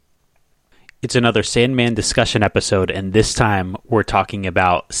It's another Sandman discussion episode, and this time we're talking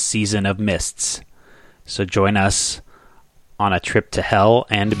about Season of Mists. So join us on a trip to hell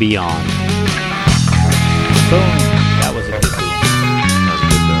and beyond. Boom! That was a good boom. That was a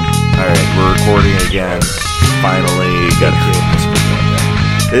good boom. Alright, we're recording again. Finally, got to.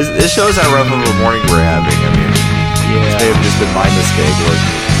 This shows how rough of a morning we're having. I mean, this may have just been my mistake. It wasn't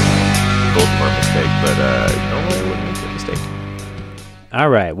both of our mistake, but normally I wouldn't make a mistake. All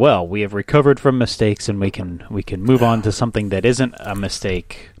right. Well, we have recovered from mistakes, and we can move on to something that isn't a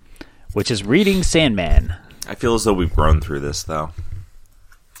mistake, which is reading Sandman. I feel as though we've grown through this, though.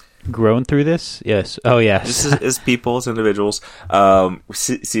 Grown through this? Yes. Oh, yes. Just as people, as individuals.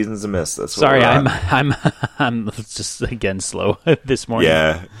 Seasons of Mist. That's what Sorry, I'm just again slow this morning.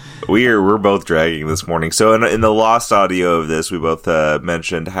 Yeah, we're both dragging this morning. So in the lost audio of this, we both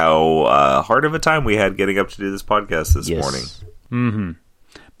mentioned how hard of a time we had getting up to do this podcast this morning. Mm-hmm.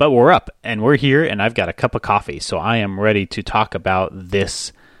 But we're up, and we're here, and I've got a cup of coffee, so I am ready to talk about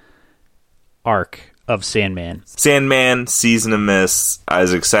this arc of Sandman. Sandman, Season of Mist. I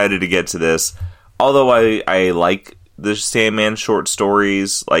was excited to get to this. Although I like the Sandman short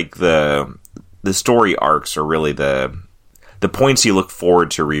stories, like the story arcs are really the points you look forward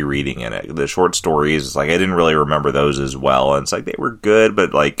to rereading in it. The short stories, like I didn't really remember those as well, and it's like they were good,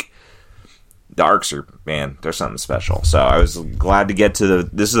 but like the arcs are, man, they're something special. So I was glad to get to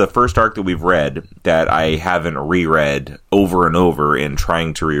this is the first arc that we've read that I haven't reread over and over in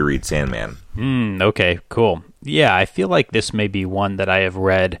trying to reread Sandman. Okay, cool. Yeah, I feel like this may be one that I have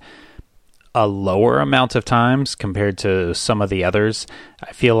read a lower amount of times compared to some of the others.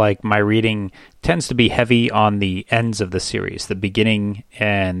 I feel like my reading tends to be heavy on the ends of the series, the beginning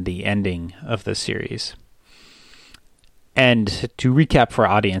and the ending of the series. And to recap for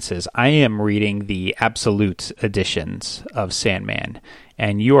audiences, I am reading the Absolute editions of Sandman,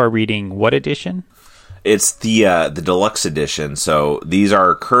 and you are reading what edition? It's the deluxe edition. So these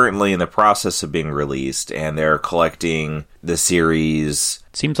are currently in the process of being released, and they're collecting the series.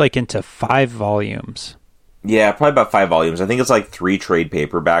 It seems like into 5 volumes. Yeah, probably about 5 volumes. I think it's like 3 trade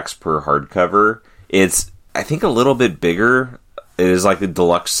paperbacks per hardcover. It's, I think, a little bit bigger. It is like the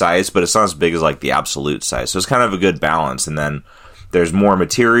deluxe size, but it's not as big as like the Absolute size. So it's kind of a good balance. And then there's more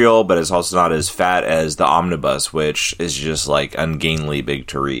material, but it's also not as fat as the omnibus, which is just like ungainly big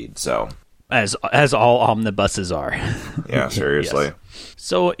to read. So as all omnibuses are. Yeah, seriously. Yes.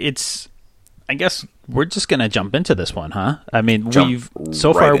 So it's, I guess we're just going to jump into this one, huh? I mean,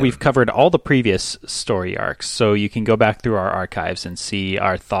 we've covered all the previous story arcs. So you can go back through our archives and see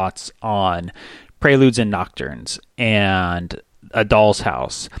our thoughts on Preludes and Nocturnes and A Doll's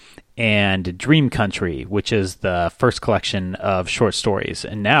House and Dream Country, which is the first collection of short stories.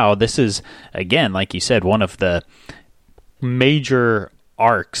 And now this is, again, like you said, one of the major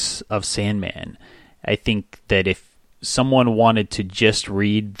arcs of Sandman. I think that if someone wanted to just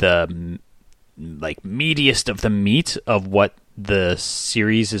read the meatiest of the meat of what the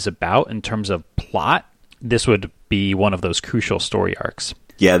series is about in terms of plot, this would be one of those crucial story arcs.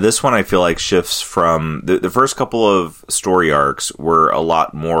 Yeah, this one I feel like shifts from... The first couple of story arcs were a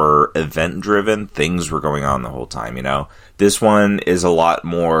lot more event-driven. Things were going on the whole time, you know? This one is a lot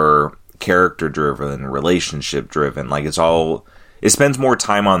more character-driven, relationship-driven. Like, it spends more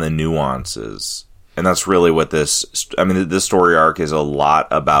time on the nuances. And that's really what this... I mean, this story arc is a lot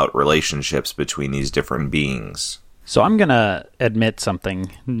about relationships between these different beings. So I'm going to admit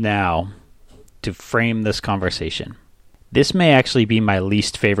something now to frame this conversation. This may actually be my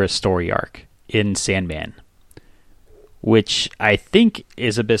least favorite story arc in Sandman, which I think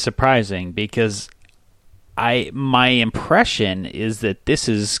is a bit surprising because my impression is that this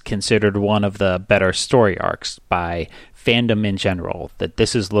is considered one of the better story arcs by fandom in general, that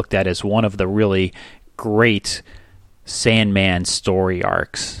this is looked at as one of the really great Sandman story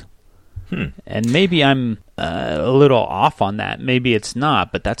arcs. And maybe I'm a little off on that. Maybe it's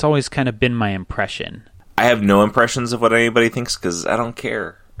not, but that's always kind of been my impression. I have no impressions of what anybody thinks because I don't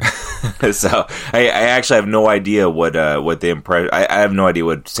care. So I actually have no idea what the impression. I have no idea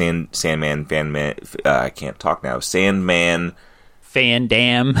what Sandman I can't talk now. Sandman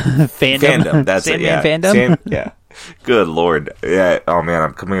fandom. That's Sandman it. Yeah. Fandom. Yeah. Good Lord. Yeah. Oh man,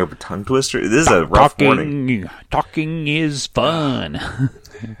 I'm coming up with a tongue twister. This is a rough morning. Talking is fun.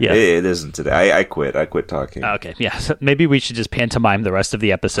 Yeah, it isn't today. I quit. I quit talking. Okay. Yeah. So maybe we should just pantomime the rest of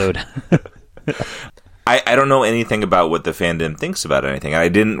the episode. I don't know anything about what the fandom thinks about anything. I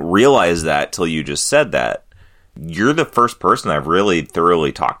didn't realize that till you just said that. You're the first person I've really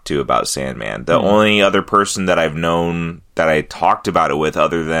thoroughly talked to about Sandman. The only other person that I've known that I talked about it with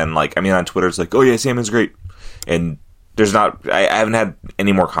other than, like, I mean, on Twitter, it's like, oh yeah, Sandman's great. And there's not. I haven't had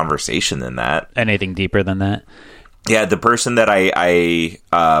any more conversation than that. Anything deeper than that? Yeah, the person that I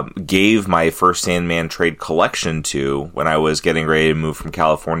gave my first Sandman trade collection to when I was getting ready to move from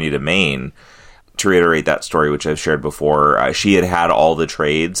California to Maine, to reiterate that story, which I've shared before, she had all the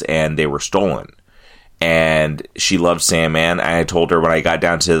trades and they were stolen. And she loved Sandman. And I told her when I got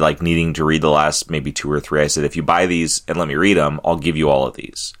down to like needing to read the last maybe 2 or 3, I said, if you buy these and let me read them, I'll give you all of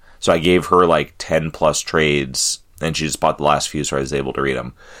these. So I gave her like 10 plus trades, and she just bought the last few, so I was able to read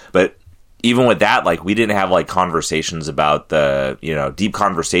them. But even with that, like, we didn't have like conversations about deep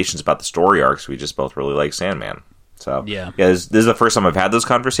conversations about the story arcs. We just both really like Sandman. So yeah, this is the first time I've had those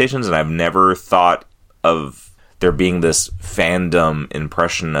conversations, and I've never thought of there being this fandom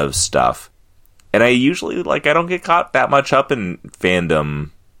impression of stuff. And I usually, I don't get caught that much up in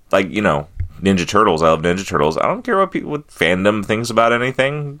fandom. Ninja Turtles. I love Ninja Turtles. I don't care what people with fandom thinks about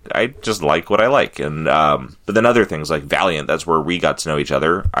anything. I just like what I like. And but then other things like Valiant, that's where we got to know each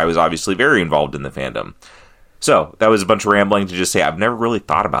other. I was obviously very involved in the fandom. So that was a bunch of rambling to just say I've never really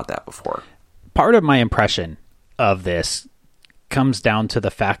thought about that before. Part of my impression of this comes down to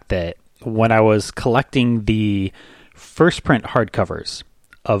the fact that when I was collecting the first print hardcovers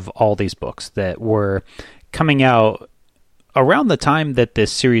of all these books that were coming out around the time that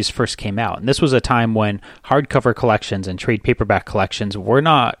this series first came out. And this was a time when hardcover collections and trade paperback collections were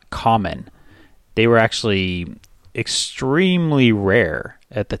not common. They were actually extremely rare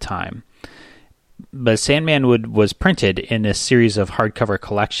at the time. But Sandman was printed in a series of hardcover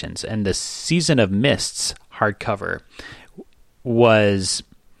collections, and the Season of Mists hardcover was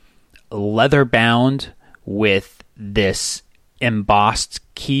leather bound with this embossed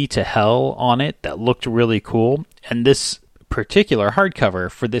key to hell on it that looked really cool. And this particular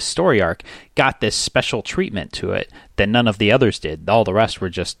hardcover for this story arc got this special treatment to it that none of the others did. All the rest were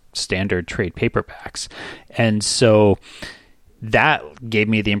just standard trade paperbacks. And so that gave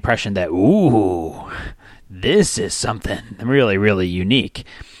me the impression that, ooh, this is something really, really unique.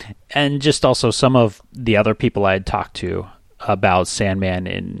 And just also some of the other people I had talked to about Sandman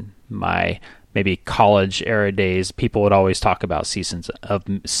in my maybe college era days, people would always talk about Season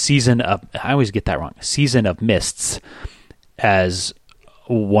of I always get that wrong. Season of Mists as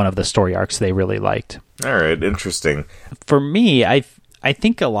one of the story arcs they really liked. All right, interesting. For me, I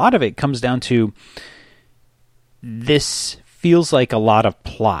think a lot of it comes down to this feels like a lot of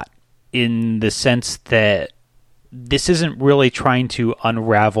plot in the sense that this isn't really trying to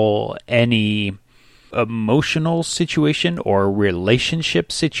unravel any emotional situation or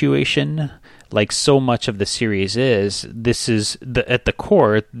relationship situation like so much of the series is. This is at the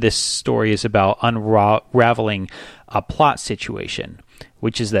core, this story is about unraveling a plot situation,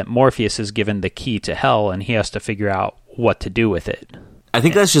 which is that Morpheus is given the key to hell and he has to figure out what to do with it. I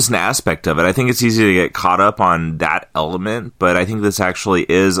think that's just an aspect of it. I think it's easy to get caught up on that element, but I think this actually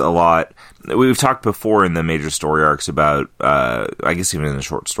is a lot. We've talked before in the major story arcs about, I guess even in the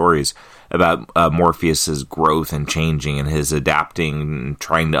short stories, about Morpheus's growth and changing and his adapting and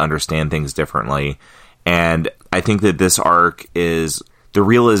trying to understand things differently. And I think that this arc is the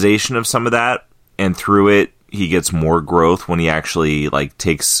realization of some of that, and through it, he gets more growth when he actually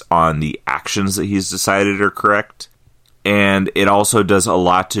takes on the actions that he's decided are correct. And it also does a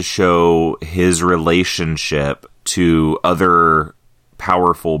lot to show his relationship to other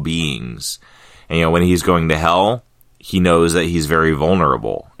powerful beings. And, when he's going to hell, he knows that he's very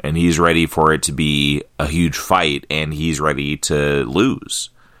vulnerable, and he's ready for it to be a huge fight, and he's ready to lose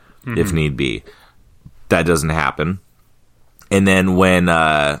if need be. That doesn't happen. And then when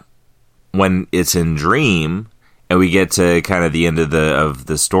it's in Dream, and we get to kind of the end of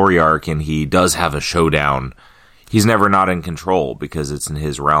the story arc, and he does have a showdown, he's never not in control because it's in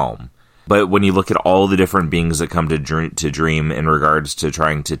his realm. But when you look at all the different beings that come to Dream in regards to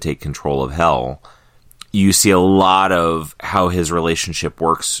trying to take control of hell, you see a lot of how his relationship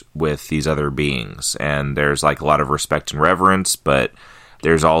works with these other beings. And there's a lot of respect and reverence, but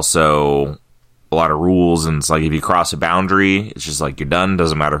there's also a lot of rules. And it's if you cross a boundary, it's just you're done.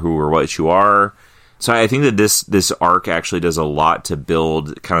 Doesn't matter who or what you are. So I think that this arc actually does a lot to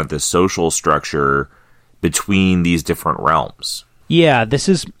build kind of the social structure between these different realms. Yeah, this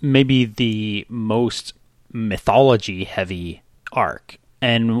is maybe the most mythology-heavy arc.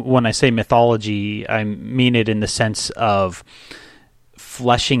 And when I say mythology, I mean it in the sense of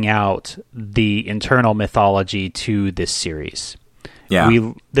fleshing out the internal mythology to this series.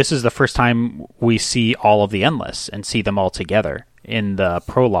 Yeah. This is the first time we see all of the Endless and see them all together in the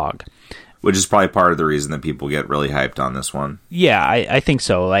prologue. Which is probably part of the reason that people get really hyped on this one. Yeah, I think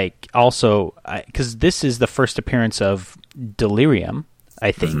so. Also, because this is the first appearance of Delirium,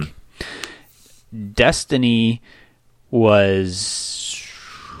 I think. Mm-hmm. Destiny was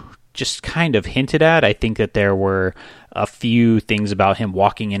just kind of hinted at. I think that there were a few things about him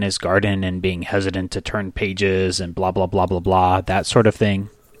walking in his garden and being hesitant to turn pages and blah, blah, blah, blah, blah, that sort of thing.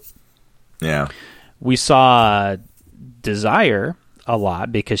 Yeah. We saw Desire a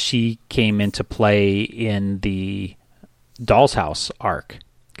lot because she came into play in the Doll's House arc,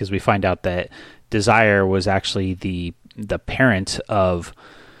 because we find out that Desire was actually the parent of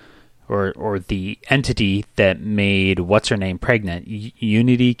or the entity that made what's-her-name pregnant,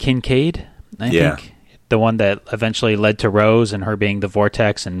 Unity Kincaid, I think. The one that eventually led to Rose and her being the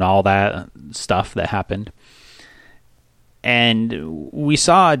Vortex and all that stuff that happened. And we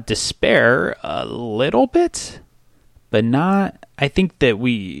saw Despair a little bit, but not. I think that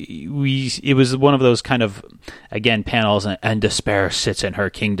it was one of those kind of, again, panels, and Despair sits in her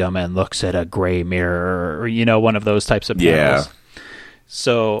kingdom and looks at a gray mirror, or, you know, one of those types of panels. Yeah.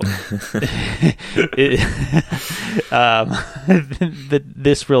 So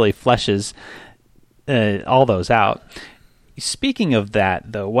this really fleshes all those out. Speaking of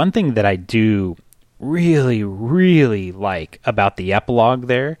that, though, one thing that I do really, really like about the epilogue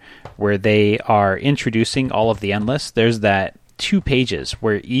there, where they are introducing all of the Endless, there's that 2 pages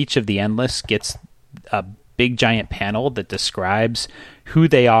where each of the Endless gets a big giant panel that describes who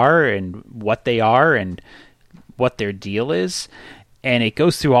they are and what their deal is. And it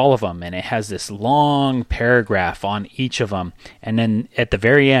goes through all of them, and it has this long paragraph on each of them. And then at the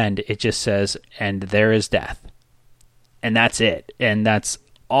very end, it just says, "And there is death." And that's it. And that's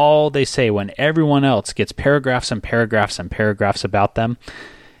all they say when everyone else gets paragraphs and paragraphs and paragraphs about them.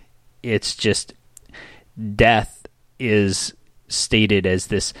 It's just death is stated as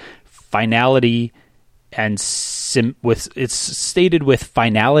this finality and it's stated with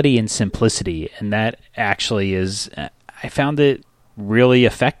finality and simplicity. And that actually is, I found it really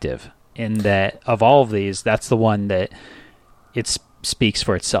effective in that of all of these, that's the one that it speaks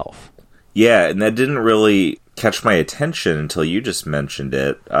for itself. Yeah, and that didn't really catch my attention until you just mentioned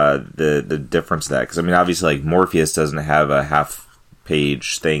it, the difference of that. Because, I mean, obviously, like, Morpheus doesn't have a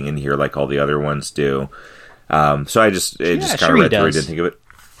half-page thing in here like all the other ones do. So it just kind of read through. I didn't think of it.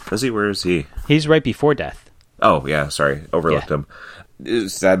 Does he? Where is he? He's right before Death. Oh, yeah, sorry. Overlooked him.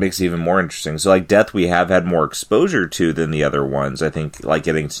 That makes it even more interesting. So, like, Death we have had more exposure to than the other ones. I think, like,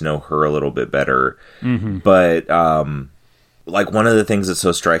 getting to know her a little bit better. Mm-hmm. But, like, one of the things that's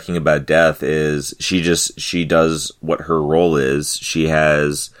so striking about Death is she does what her role is. She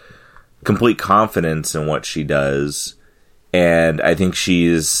has complete confidence in what she does. And I think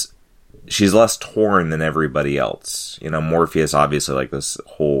she's less torn than everybody else. You know, Morpheus, obviously, like, this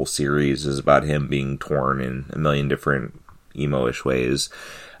whole series is about him being torn in a million different emo-ish ways,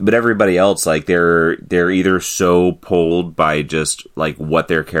 but everybody else, like, they're either so pulled by just like what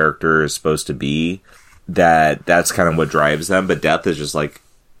their character is supposed to be that's kind of what drives them. But Death is just like,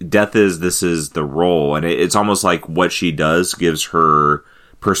 this is the role, and it's almost like what she does gives her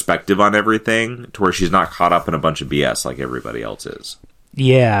perspective on everything to where she's not caught up in a bunch of BS like everybody else is.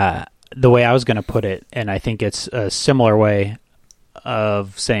 Yeah, the way I was going to put it, and I think it's a similar way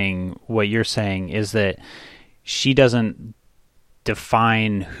of saying what you're saying, is that she doesn't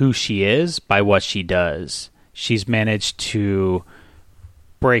define who she is by what she does. She's managed to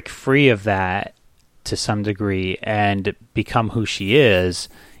break free of that to some degree and become who she is,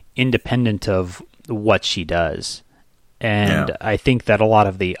 independent of what she does. And I think that a lot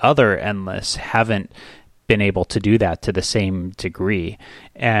of the other Endless haven't been able to do that to the same degree.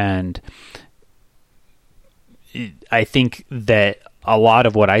 And I think that a lot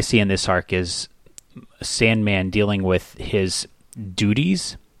of what I see in this arc is Sandman dealing with his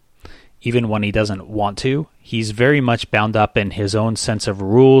duties, even when he doesn't want to. He's very much bound up in his own sense of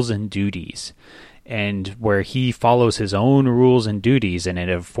rules and duties, and where he follows his own rules and duties, and it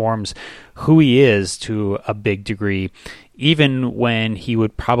informs who he is to a big degree, even when he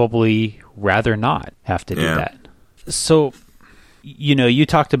would probably rather not have to do that. So, you know, you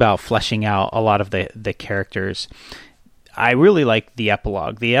talked about fleshing out a lot of the characters. I really like the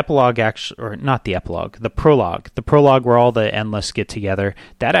epilogue. The epilogue or not the epilogue, the prologue. The prologue where all the Endless get together.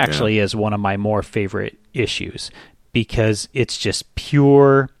 That actually is one of my more favorite issues, because it's just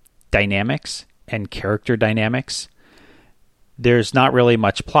pure dynamics and character dynamics. There's not really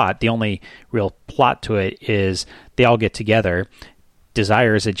much plot. The only real plot to it is they all get together.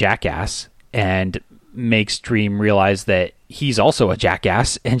 Desire is a jackass and makes Dream realize that he's also a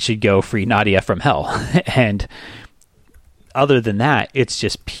jackass and should go free Nadia from hell. And other than that, it's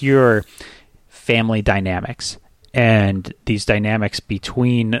just pure family dynamics, and these dynamics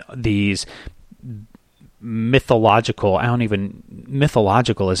between these mythological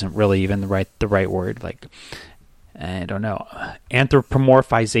isn't really even the right word. Like, I don't know,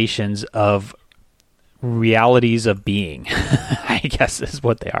 anthropomorphizations of realities of being, I guess is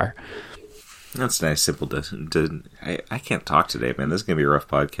what they are. That's nice, simple. I can't talk today, man. This is going to be a rough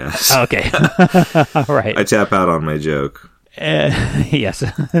podcast. Okay. All right. I tap out on my joke. Yes,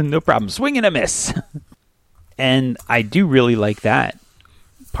 no problem. Swing and a miss. And I do really like that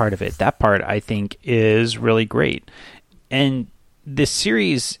part of it. That part, I think, is really great. And this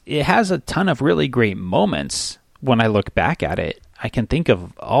series, it has a ton of really great moments. When I look back at it, I can think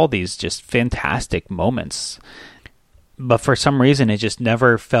of all these just fantastic moments. But for some reason, it just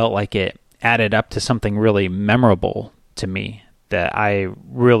never felt like it added up to something really memorable to me that I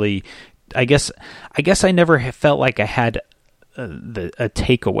guess I never felt like I had a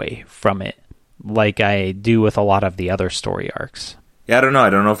takeaway from it like I do with a lot of the other story arcs. Yeah, I don't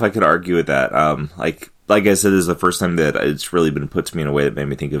know if I could argue with that. Like I said, this is the first time that it's really been put to me in a way that made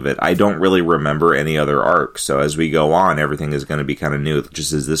me think of it. I don't really remember any other arcs, so as we go on, everything is going to be kind of new,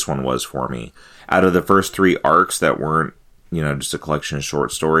 just as this one was for me. Out of the first 3 arcs that weren't, just a collection of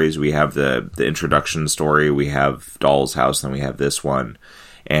short stories, we have the introduction story, we have Doll's House, and then we have this one.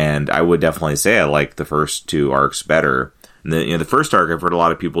 And I would definitely say I like the first 2 arcs better. And the first arc, I've heard a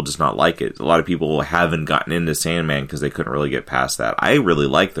lot of people just not like it. A lot of people haven't gotten into Sandman because they couldn't really get past that. I really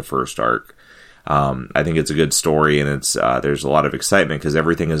like the first arc. I think it's a good story, and it's there's a lot of excitement because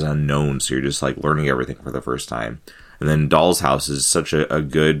everything is unknown, so you're just like learning everything for the first time. And then Doll's House is such a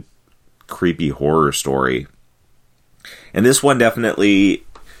good, creepy horror story. And this one definitely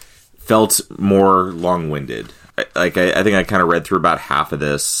felt more long-winded. I think I kind of read through about half of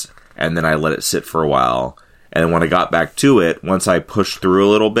this, and then I let it sit for a while. And then when I got back to it, once I pushed through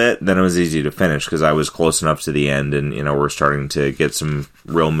a little bit, then it was easy to finish because I was close enough to the end, and we're starting to get some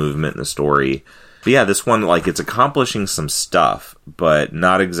real movement in the story. But yeah, this one, it's accomplishing some stuff, but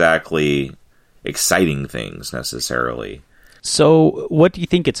not exactly exciting things necessarily. So what do you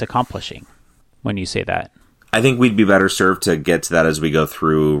think it's accomplishing when you say that? I think we'd be better served to get to that as we go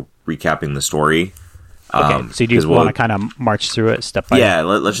through recapping the story. Okay, so do you want to kind of march through it step by step? Yeah,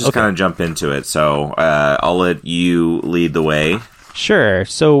 let's just kind of jump into it. So I'll let you lead the way. Sure.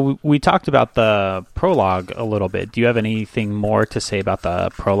 So we talked about the prologue a little bit. Do you have anything more to say about the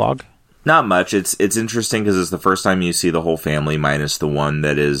prologue? Not much. It's interesting because it's the first time you see the whole family minus the one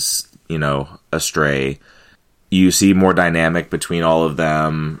that is, astray. You see more dynamic between all of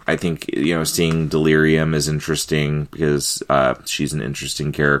them. I think, seeing Delirium is interesting because she's an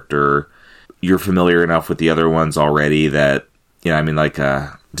interesting character. You're familiar enough with the other ones already that,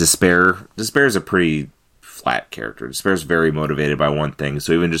 Despair. Despair is a pretty flat character. Despair is very motivated by one thing.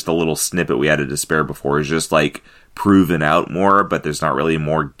 So even just a little snippet we had of Despair before is just proven out more, but there's not really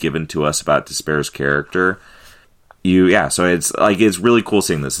more given to us about Despair's character. So it's really cool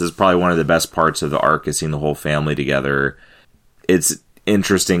seeing this. This is probably one of the best parts of the arc is seeing the whole family together. It's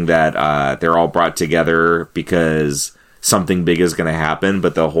interesting that they're all brought together because something big is going to happen,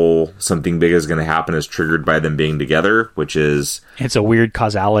 but the whole something big is going to happen is triggered by them being together, which is... It's a weird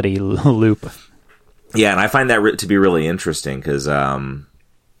causality loop. Yeah, and I find that to be really interesting because,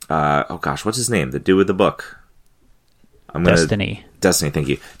 what's his name? The dude with the book. Destiny, thank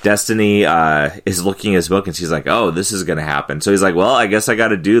you. Destiny is looking at his book and she's like, oh, this is going to happen. So he's like, well, I guess I got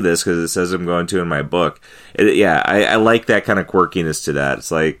to do this because it says I'm going to in my book. I like that kind of quirkiness to that. It's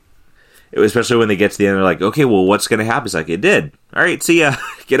like, especially when they get to the end, they're like, okay, well, what's going to happen? It's like, it did. All right, see ya.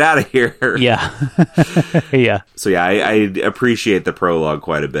 Get out of here. Yeah. Yeah. So yeah, I appreciate the prologue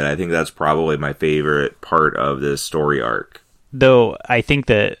quite a bit. I think that's probably my favorite part of this story arc. Though I think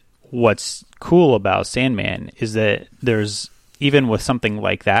that what's cool about Sandman is that there's, even with something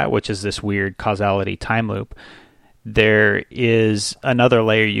like that, which is this weird causality time loop, there is another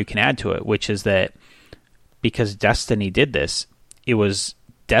layer you can add to it, which is that because Destiny did this, it was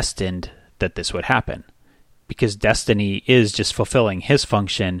destined that this would happen. Because Destiny is just fulfilling his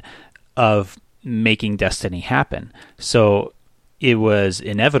function of making Destiny happen. So it was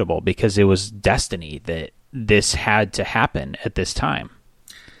inevitable because it was destiny that this had to happen at this time.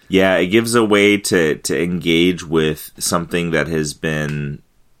 Yeah, it gives a way to engage with something that has been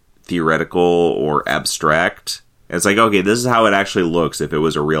theoretical or abstract. And it's like, okay, this is how it actually looks if it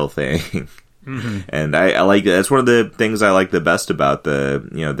was a real thing. Mm-hmm. And I like that. That's one of the things I like the best about the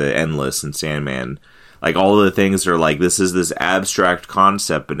Endless and Sandman. Like, all of the things are like, this is this abstract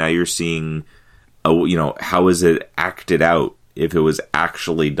concept, but now you're seeing, how is it acted out if it was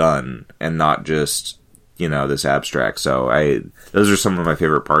actually done and not just... this abstract. So those are some of my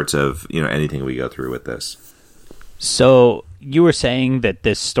favorite parts of, anything we go through with this. So you were saying that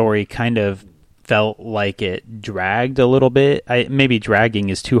this story kind of felt like it dragged a little bit. Maybe dragging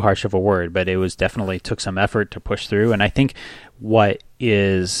is too harsh of a word, but it was definitely took some effort to push through. And I think what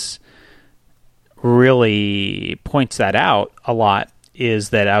is really points that out a lot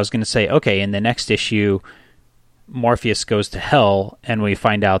is that I was going to say, okay, in the next issue, Morpheus goes to hell, and we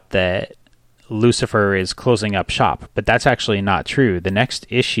find out that Lucifer is closing up shop. But that's actually not true. The next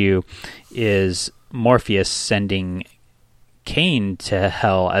issue is Morpheus sending Cain to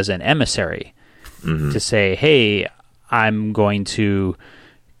hell as an emissary to say, hey, I'm going to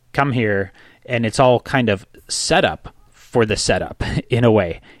come here, and it's all kind of set up for the setup in a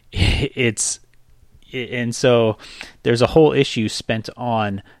way. And so there's a whole issue spent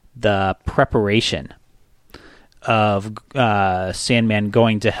on the preparation of Sandman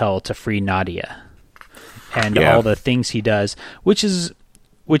going to hell to free Nadia and all the things he does, which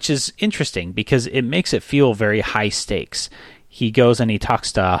is interesting because it makes it feel very high stakes. He goes and he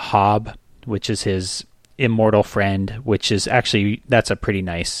talks to Hob, which is his immortal friend, which is actually, that's a pretty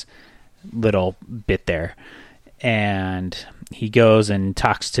nice little bit there. And he goes and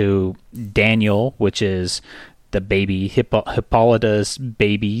talks to Daniel, which is the baby, Hippolyta's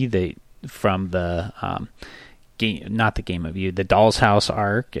baby, from the game, not the Game of You, the Doll's House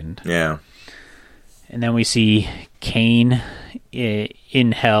arc. And then we see Cain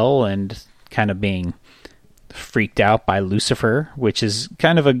in hell and kind of being freaked out by Lucifer, which is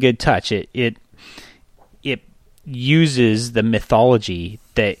kind of a good touch. It uses the mythology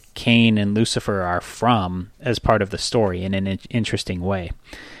that Cain and Lucifer are from as part of the story in an interesting way.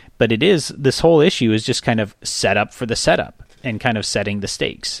 But this whole issue is just kind of set up for the setup and kind of setting the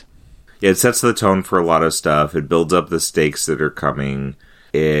stakes. Yeah, it sets the tone for a lot of stuff. It builds up the stakes that are coming.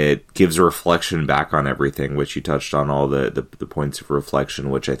 It gives a reflection back on everything, which you touched on, all the points of reflection,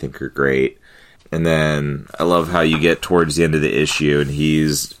 which I think are great. And then I love how you get towards the end of the issue and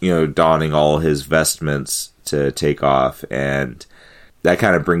he's, donning all his vestments to take off. And that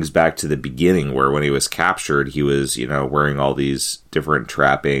kind of brings back to the beginning where when he was captured, he was, wearing all these different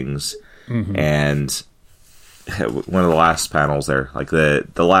trappings. Mm-hmm. And one of the last panels there, like the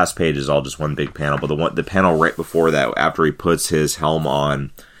last page is all just one big panel, but the panel right before that, after he puts his helm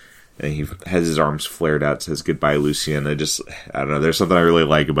on and he has his arms flared out, says goodbye, Lucien. I don't know. There's something I really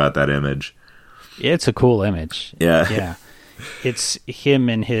like about that image. It's a cool image. Yeah. It's him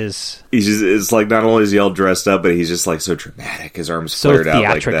and his... It's like not only is he all dressed up, but he's just like so dramatic. His arms flared out like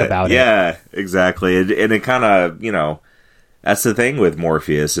that. So theatric about it. Yeah, exactly. And it kind of, that's the thing with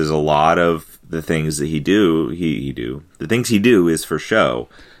Morpheus is a lot of the things that he do. The things he do is for show.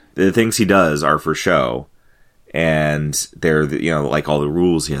 The things he does are for show. And they're, like all the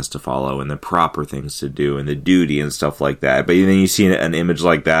rules he has to follow and the proper things to do and the duty and stuff like that. But then you see an image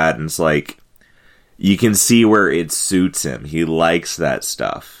like that and it's like, you can see where it suits him. He likes that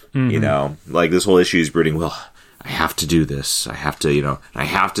stuff, Like this whole issue is brooding, well, I have to do this. I have to, I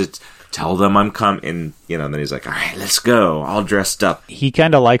have to tell them I'm coming. And, then he's like, all right, let's go. All dressed up. He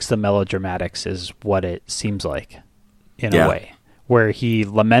kind of likes the melodramatics is what it seems like in a way. Where he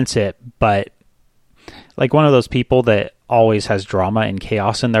laments it, but like one of those people that always has drama and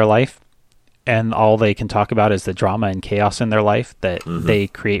chaos in their life. And all they can talk about is the drama and chaos in their life that they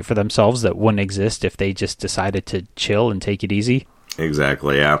create for themselves that wouldn't exist if they just decided to chill and take it easy.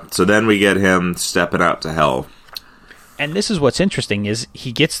 Exactly, yeah. So then we get him stepping out to hell. And this is what's interesting is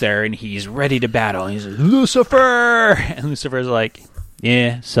he gets there and he's ready to battle. And he's like, Lucifer! And Lucifer's like,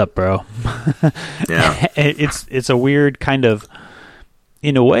 yeah, sup, bro? Yeah. It's a weird kind of,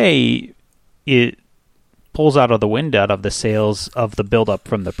 in a way, it pulls out of the wind out of the sails of the build-up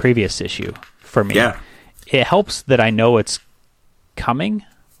from the previous issue for me. Yeah. It helps that I know it's coming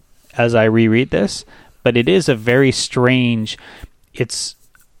as I reread this, but it is a very strange... It's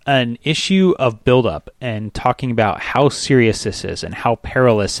an issue of build-up and talking about how serious this is and how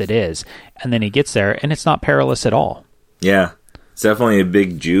perilous it is, and then he gets there, and it's not perilous at all. Yeah. It's definitely a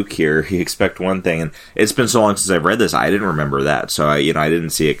big juke here. You expect one thing, and it's been so long since I've read this, I didn't remember that, so I didn't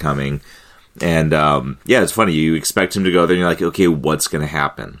see it coming. And, it's funny. You expect him to go there, and you're like, okay, what's going to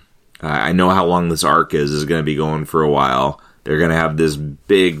happen? I know how long this arc is. It's going to be going for a while. They're going to have this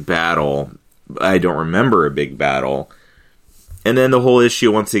big battle. I don't remember a big battle. And then the whole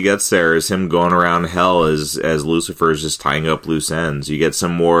issue, once he gets there, is him going around hell as Lucifer is just tying up loose ends. You get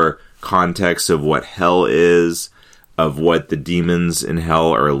some more context of what hell is, of what the demons in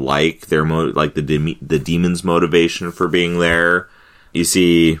hell are like. They're like the demons' motivation for being there. You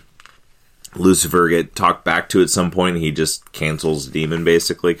see Lucifer get talked back to at some point, and he just cancels the demon,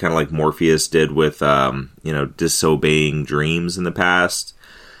 basically, kind of like Morpheus did with, disobeying dreams in the past.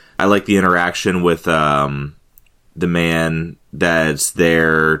 I like the interaction with the man that's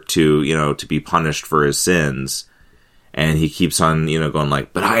there to, to be punished for his sins. And he keeps on, going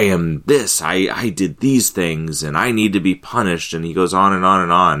like, but I am this, I did these things, and I need to be punished. And he goes on and on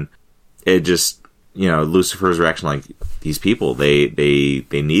and on. It just, Lucifer's reaction, like, these people, they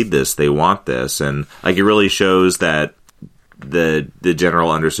need this, they want this. And like, it really shows that the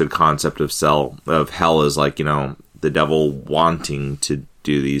general understood concept of hell is like, the devil wanting to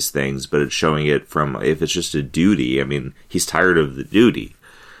do these things, but it's showing it from, if it's just a duty, I mean, he's tired of the duty.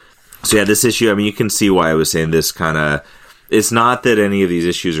 So yeah, this issue, I mean, you can see why I was saying this kind of, it's not that any of these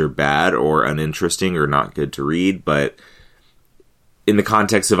issues are bad or uninteresting or not good to read, but in the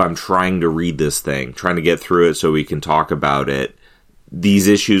context of I'm trying to read this thing, trying to get through it so we can talk about it, these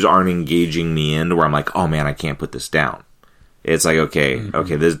issues aren't engaging me in where I'm like, oh man, I can't put this down. It's like, okay,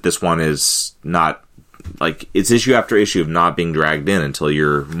 this one is not, like, it's issue after issue of not being dragged in until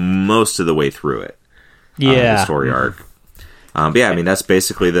you're most of the way through it. The story arc. But yeah, I mean, that's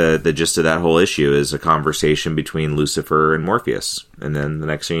basically the gist of that whole issue is a conversation between Lucifer and Morpheus. And then the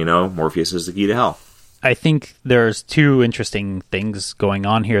next thing you know, Morpheus is the key to hell. I think there's two interesting things going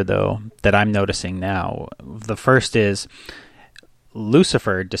on here, though, that I'm noticing now. The first is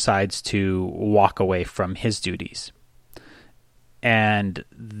Lucifer decides to walk away from his duties. And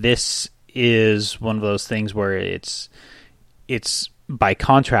this is one of those things where it's by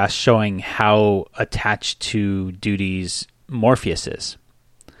contrast showing how attached to duties Morpheus is,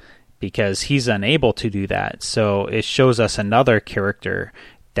 because he's unable to do that. So it shows us another character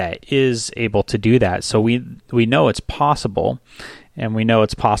that is able to do that. So we know it's possible, and we know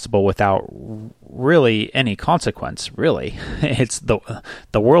it's possible without really any consequence. Really, it's the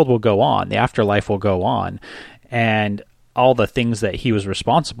world will go on, the afterlife will go on, and all the things that he was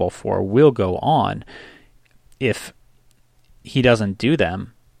responsible for will go on. If he doesn't do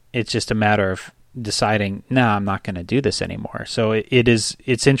them, it's just a matter of deciding, I'm not going to do this anymore. So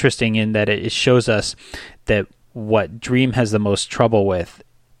it's interesting in that it shows us that what Dream has the most trouble with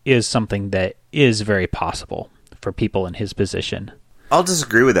is something that is very possible for people in his position. I'll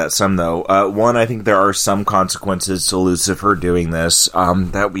disagree with that some, though. One, I think there are some consequences to Lucifer doing this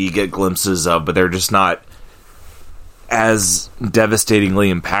that we get glimpses of, but they're just not as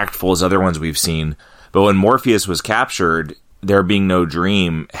devastatingly impactful as other ones we've seen. But when Morpheus was captured, there being no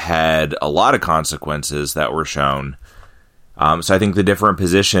dream had a lot of consequences that were shown. So I think the different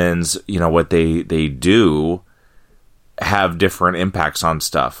positions, what they do have different impacts on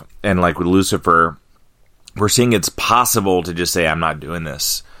stuff. And like with Lucifer, we're seeing it's possible to just say, I'm not doing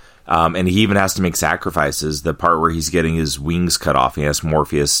this. And he even has to make sacrifices. The part where he's getting his wings cut off, he has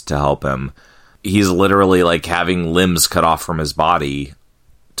Morpheus to help him. He's literally like having limbs cut off from his body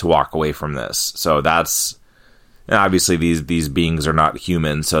to walk away from this. So that's, and obviously these beings are not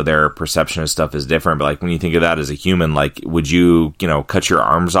human, so their perception of stuff is different. But like when you think of that as a human, like would you, cut your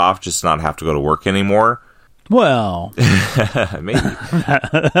arms off just to not have to go to work anymore? Well, maybe.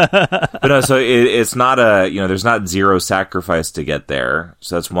 But no, so it's not there's not zero sacrifice to get there.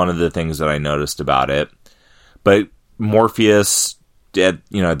 So that's one of the things that I noticed about it. But Morpheus, at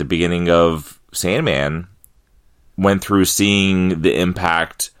the beginning of Sandman, went through seeing the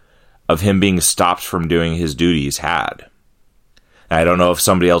impact of him being stopped from doing his duties had. And I don't know if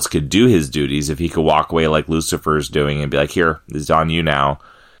somebody else could do his duties, if he could walk away like Lucifer's doing and be like, here, this is on you now,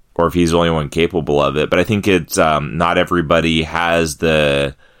 or if he's the only one capable of it. But I think it's not everybody has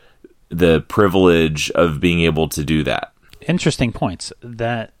the privilege of being able to do that. Interesting points.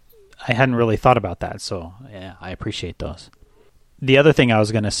 That I hadn't really thought about that, so yeah, I appreciate those. The other thing I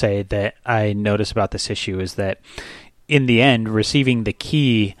was going to say that I noticed about this issue is that in the end, receiving the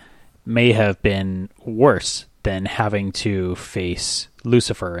key may have been worse than having to face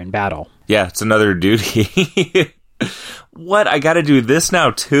Lucifer in battle. Yeah, it's another duty. What? I got to do this now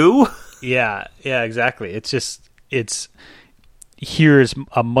too? Yeah, exactly. Here's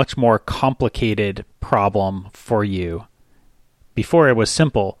a much more complicated problem for you. Before it was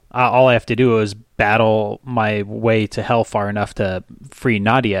simple. All I have to do is battle my way to hell far enough to free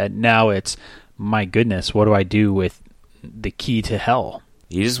Nadia. Now it's, my goodness, what do I do with the key to hell?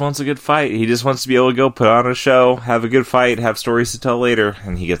 He just wants a good fight. He just wants to be able to go put on a show, have a good fight, have stories to tell later,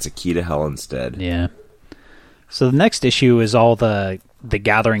 and he gets a key to hell instead. Yeah. So the next issue is all the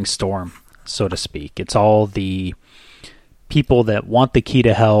gathering storm, so to speak. It's all the people that want the key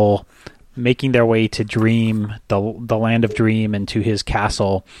to hell making their way to Dream, the land of Dream, and to his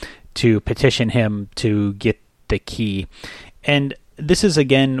castle to petition him to get the key. And this is,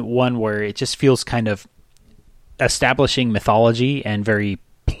 again, one where it just feels kind of establishing mythology and very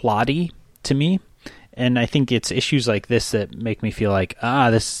plotty to me. And I think it's issues like this that make me feel like,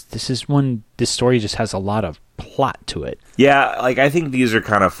 this is when this story just has a lot of plot to it. Yeah, like I think these are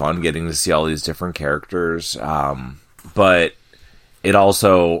kind of fun getting to see all these different characters, but it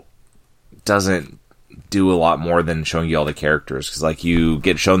also doesn't do a lot more than showing you all the characters, because like you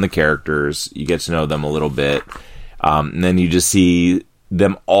get shown the characters, you get to know them a little bit, and then you just see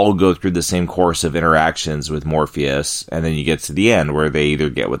them all go through the same course of interactions with Morpheus, and then you get to the end where they either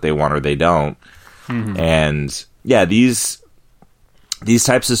get what they want or they don't. Mm-hmm. And yeah, these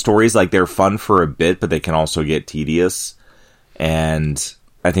types of stories, like, they're fun for a bit, but they can also get tedious, and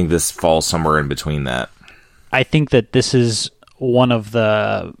I think this falls somewhere in between that. I think that this is one of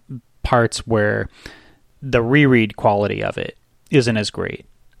the parts where the reread quality of it isn't as great.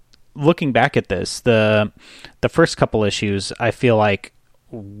 Looking back at this, the first couple issues I feel like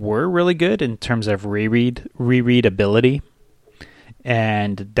were really good in terms of rereadability,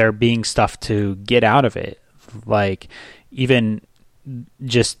 and there being stuff to get out of it. Like, even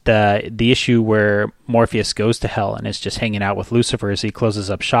just the issue where Morpheus goes to hell and is just hanging out with Lucifer as he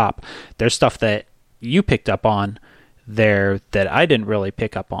closes up shop. There's stuff that you picked up on there that I didn't really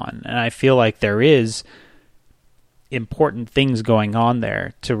pick up on, and I feel like there is important things going on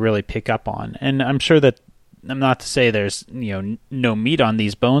there to really pick up on. And I'm sure that, I'm not to say there's no meat on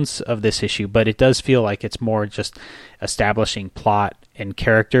these bones of this issue, but it does feel like it's more just establishing plot and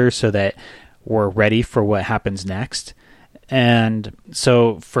character so that we're ready for what happens next. And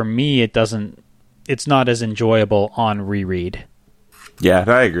so for me, it's not as enjoyable on reread. Yeah,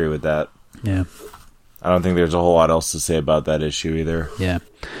 I agree with that. Yeah. I don't think there's a whole lot else to say about that issue either. Yeah.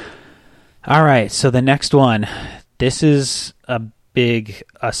 All right, so the next one, this is a big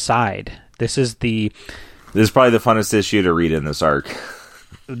aside. This is probably the funnest issue to read in this arc.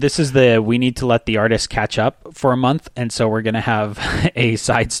 This is we need to let the artist catch up for a month, and so we're going to have a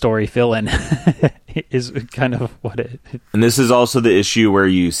side story fill-in is kind of what it... And this is also the issue where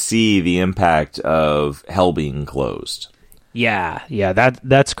you see the impact of Hell being closed. Yeah,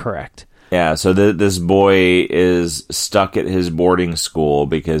 that's correct. Yeah, so this boy is stuck at his boarding school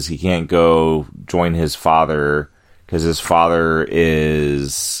because he can't go join his father, because his father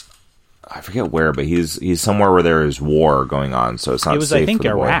is... I forget where, but he's somewhere where there is war going on, so it's not safe. It was, I think,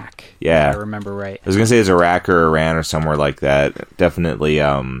 Iraq. Yeah, if I remember right. I was gonna say it's Iraq or Iran or somewhere like that. Definitely,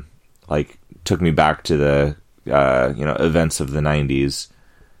 like, took me back to the events of the 90s.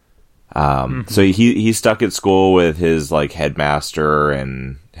 So he's stuck at school with his like headmaster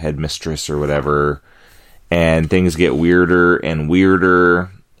and headmistress or whatever, and things get weirder and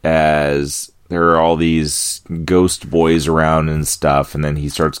weirder as there are all these ghost boys around and stuff, and then he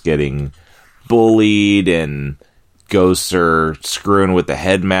starts getting bullied, and ghosts are screwing with the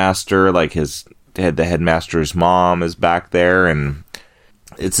headmaster, like the headmaster's mom is back there, and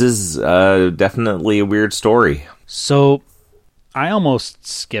it's definitely a weird story. So I almost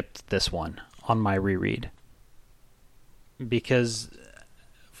skipped this one on my reread, because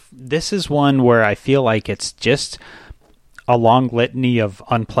this is one where I feel like it's just a long litany of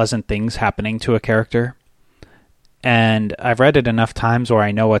unpleasant things happening to a character. And I've read it enough times where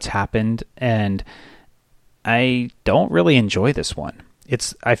I know what's happened, and I don't really enjoy this one.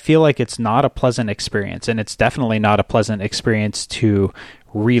 I feel like it's not a pleasant experience, and it's definitely not a pleasant experience to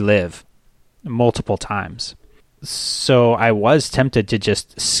relive multiple times. So I was tempted to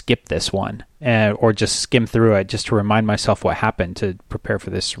just skip this one, or just skim through it just to remind myself what happened to prepare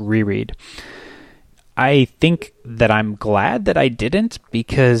for this reread. I think that I'm glad that I didn't,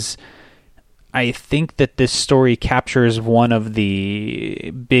 because I think that this story captures one of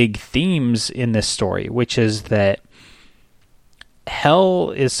the big themes in this story, which is that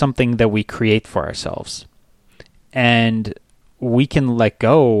hell is something that we create for ourselves. And we can let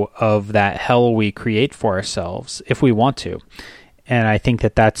go of that hell we create for ourselves if we want to. And I think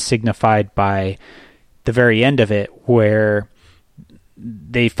that that's signified by the very end of it, where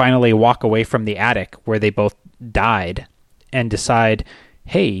they finally walk away from the attic where they both died and decide,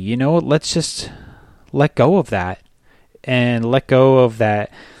 hey, let's just let go of that, and let go of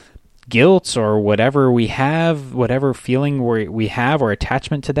that guilt or whatever we have, whatever feeling we have or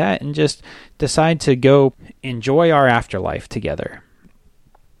attachment to that, and just decide to go enjoy our afterlife together.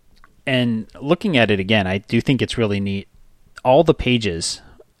 And looking at it again, I do think it's really neat. All the pages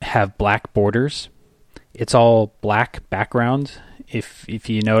have black borders. It's all black background, if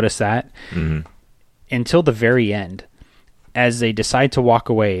you notice that. Mm-hmm. Until the very end. As they decide to walk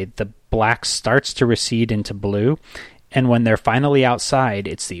away, the black starts to recede into blue, and when they're finally outside,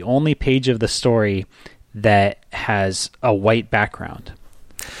 it's the only page of the story that has a white background.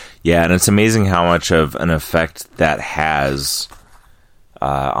 Yeah, and it's amazing how much of an effect that has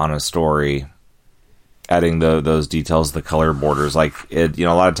on a story. Adding those details, the color borders, like it,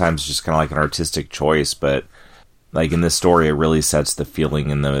 a lot of times it's just kind of like an artistic choice, but like in this story, it really sets the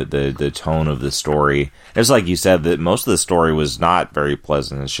feeling and the tone of the story. It's like you said, that most of the story was not very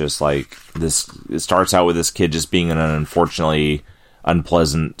pleasant. It's just like this. It starts out with this kid just being in an unfortunately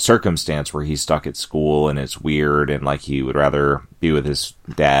unpleasant circumstance where he's stuck at school and it's weird, and like he would rather be with his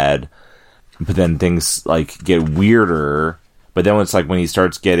dad. But then things like get weirder. But then it's like when he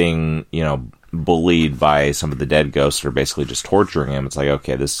starts getting, bullied by some of the dead ghosts that are basically just torturing him, it's like,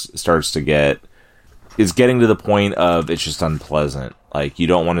 okay, this starts to get. It's getting to the point of it's just unpleasant. Like, you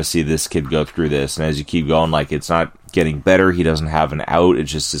don't want to see this kid go through this. And as you keep going, like, it's not getting better. He doesn't have an out. It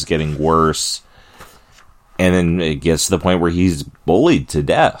just is getting worse. And then it gets to the point where he's bullied to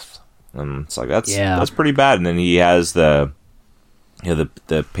death. And it's like, that's pretty bad. And then he has the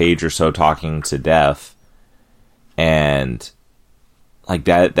page or so talking to death. And, like,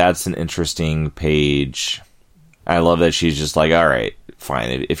 that's an interesting page. I love that she's just like, all right,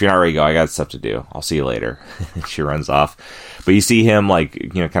 fine. If you're not ready to go, I got stuff to do. I'll see you later. She runs off. But you see him,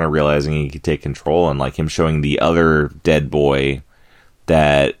 like, kind of realizing he can take control, and, like, him showing the other dead boy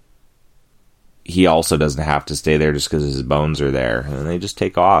that he also doesn't have to stay there just because his bones are there. And they just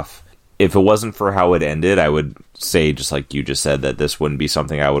take off. If it wasn't for how it ended, I would say, just like you just said, that this wouldn't be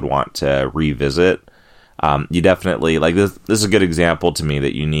something I would want to revisit. You definitely, like, this is a good example to me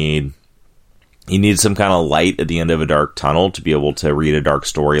that you need some kind of light at the end of a dark tunnel to be able to read a dark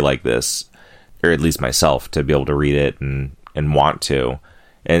story like this, or at least myself, to be able to read it and want to.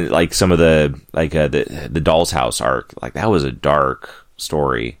 And like some of the Doll's House arc, like that was a dark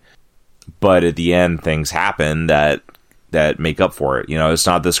story, but at the end things happen that make up for it. It's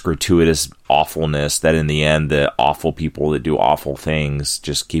not this gratuitous awfulness that in the end the awful people that do awful things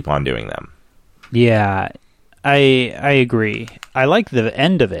just keep on doing them. Yeah, I agree. I like the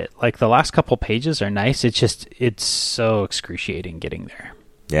end of it. Like, the last couple pages are nice. It's so excruciating getting there.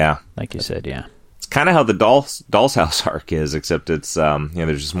 Yeah. Like you said, yeah. It's kind of how the Doll's House arc is, except it's,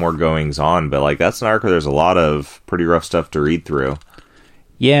 there's just more goings on. But, like, that's an arc where there's a lot of pretty rough stuff to read through.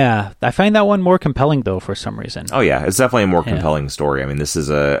 Yeah. I find that one more compelling, though, for some reason. Oh, yeah. It's definitely a more compelling story. I mean, this is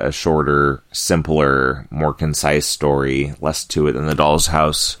a shorter, simpler, more concise story, less to it than the Doll's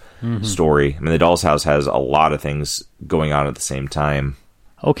House story. I mean, the Doll's House has a lot of things going on at the same time.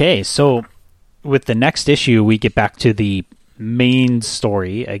 Okay, so with the next issue, we get back to the main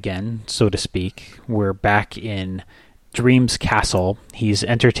story again, so to speak. We're back in Dream's castle. He's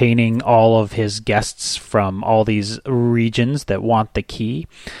entertaining all of his guests from all these regions that want the key.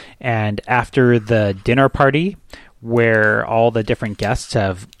 And after the dinner party, where all the different guests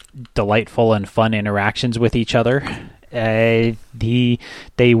have delightful and fun interactions with each other, they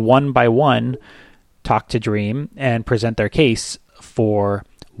one by one talk to Dream and present their case for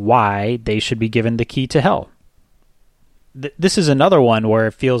why they should be given the key to hell. This is another one where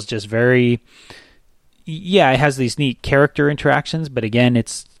it feels just very, it has these neat character interactions, but again,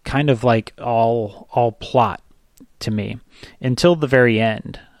 it's kind of like all plot to me until the very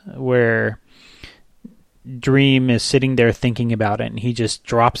end, where Dream is sitting there thinking about it, and he just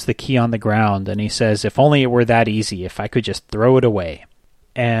drops the key on the ground, and he says, if only it were that easy, if I could just throw it away.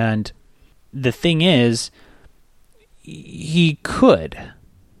 And the thing is, he could,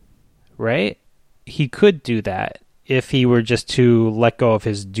 right? He could do that if he were just to let go of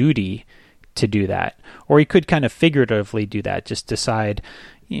his duty to do that. Or he could kind of figuratively do that, just decide,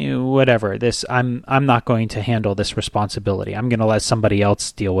 whatever, I'm not going to handle this responsibility. I'm going to let somebody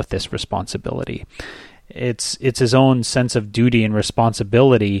else deal with this responsibility. It's his own sense of duty and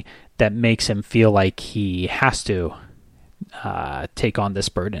responsibility that makes him feel like he has to take on this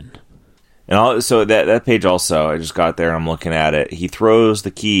burden. And so that page also, I just got there and I'm looking at it. He throws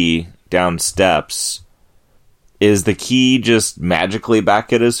the key down steps. Is the key just magically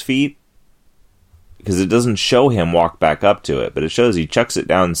back at his feet? Because it doesn't show him walk back up to it, but it shows he chucks it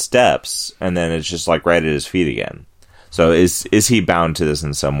down steps and then it's just like right at his feet again. So is he bound to this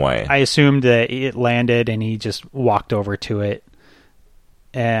in some way? I assumed that it landed and he just walked over to it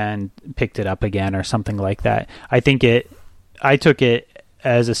and picked it up again or something like that. I took it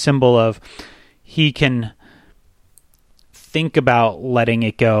as a symbol of he can think about letting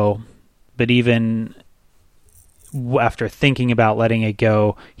it go, but even after thinking about letting it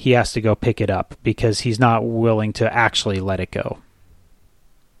go, he has to go pick it up because he's not willing to actually let it go.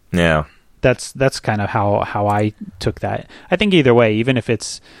 Yeah. That's kind of how I took that. I think either way, even if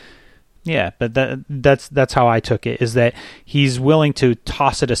it's, but that's how I took it, is that he's willing to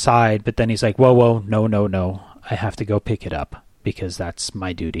toss it aside, but then he's like, whoa, no, I have to go pick it up because that's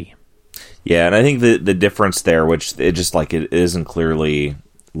my duty. Yeah, and I think the difference there, which it just like it isn't clearly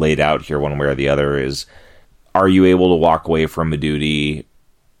laid out here one way or the other, is are you able to walk away from a duty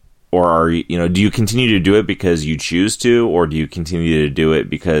or are you, do you continue to do it because you choose to, or do you continue to do it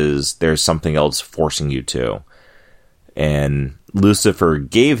because there's something else forcing you to? And Lucifer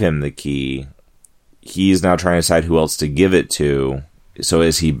gave him the key. He's now trying to decide who else to give it to. So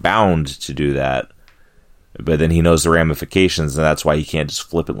is he bound to do that? But then he knows the ramifications, and that's why he can't just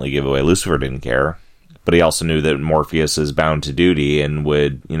flippantly give away. Lucifer didn't care. But he also knew that Morpheus is bound to duty and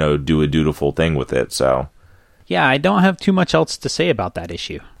would, do a dutiful thing with it, so... Yeah, I don't have too much else to say about that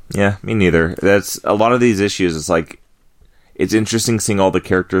issue. Yeah, me neither. That's a lot of these issues, it's like... It's interesting seeing all the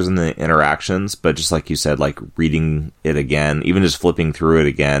characters and the interactions, but just like you said, like, reading it again, even just flipping through it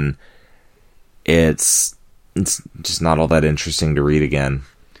again, it's just not all that interesting to read again.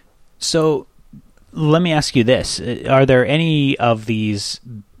 So, let me ask you this. Are there any of these...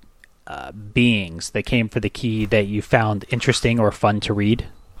 beings that came for the key that you found interesting or fun to read?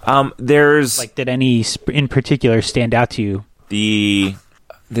 There's like, did any in particular stand out to you?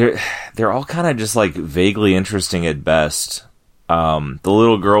 They're all kind of just like vaguely interesting at best. The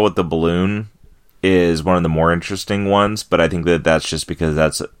little girl with the balloon is one of the more interesting ones, but I think that's just because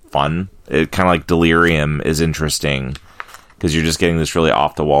that's fun. It kind of like Delirium is interesting because you're just getting this really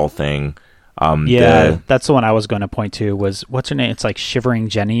off the wall thing. That's the one I was going to point to. Was what's her name? It's like Shivering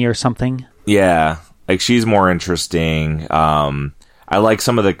Jenny or something. Yeah, like she's more interesting. I like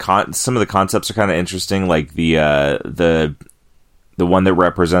some of the concepts are kind of interesting. Like the one that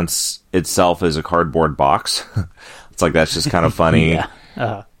represents itself as a cardboard box. It's like that's just kind of funny. Yeah.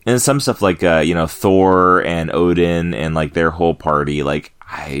 Uh-huh. And some stuff like Thor and Odin and like their whole party. Like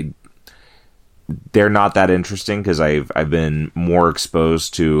they're not that interesting because I've been more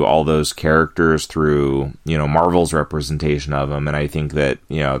exposed to all those characters through Marvel's representation of them, and I think that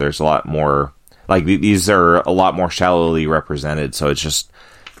there's a lot more like these are a lot more shallowly represented, so it's just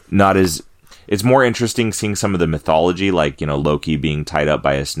not as it's more interesting seeing some of the mythology, like Loki being tied up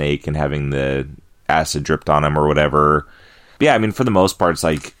by a snake and having the acid dripped on him or whatever. But yeah, I mean for the most part, it's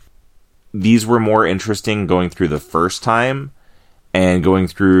like these were more interesting going through the first time. And going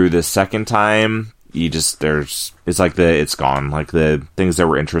through the second time, it's gone. Like the things that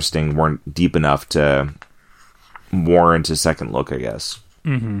were interesting weren't deep enough to warrant a second look, I guess.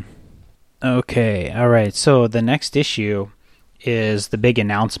 Mm-hmm. Okay, all right. So the next issue is the big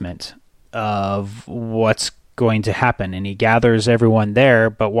announcement of what's going to happen. And he gathers everyone there,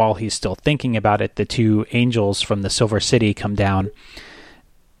 but while he's still thinking about it, the two angels from the Silver City come down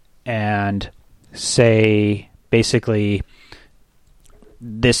and say, basically...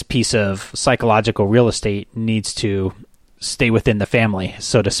 this piece of psychological real estate needs to stay within the family,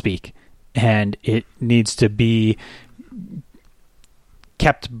 so to speak, and it needs to be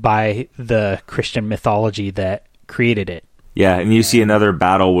kept by the Christian mythology that created it. Yeah, and you see another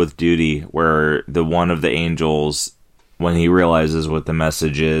battle with duty where the one of the angels, when he realizes what the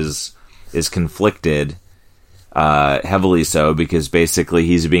message is conflicted, heavily so, because basically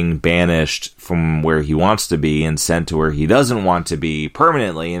he's being banished from where he wants to be and sent to where he doesn't want to be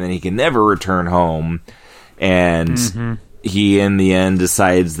permanently, and then he can never return home. And he, in the end,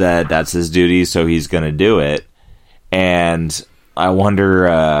 decides that that's his duty, so he's going to do it. And I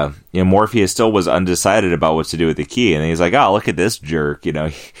wonder, Morpheus still was undecided about what to do with the key, and he's like, oh, look at this jerk,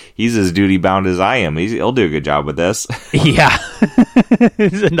 he's as duty-bound as I am. He'll do a good job with this. Yeah.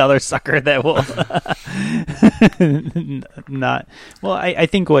 He's another sucker that will not... Well, I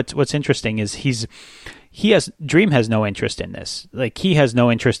think what's interesting is Dream has no interest in this. Like, he has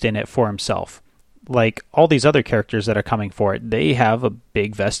no interest in it for himself. Like, all these other characters that are coming for it, they have a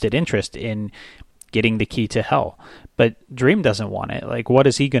big vested interest in getting the key to hell. But Dream doesn't want it. Like, what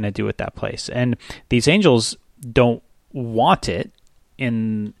is he going to do with that place? And these angels don't want it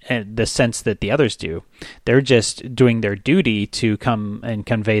in the sense that the others do. They're just doing their duty to come and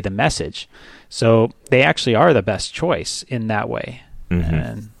convey the message. So they actually are the best choice in that way,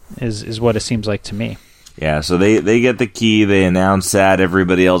 and is what it seems like to me. Yeah, so they get the key, they announce that,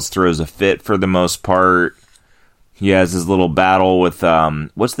 everybody else throws a fit for the most part. He has his little battle with,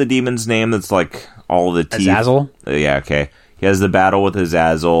 what's the demon's name that's like all the teeth? Azazel? Yeah, okay. He has the battle with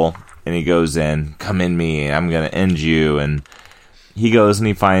Azazel, and he goes in, come in me, I'm going to end you, and he goes and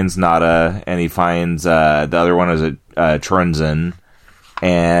he finds Nada, and he finds the other one is Trunzen,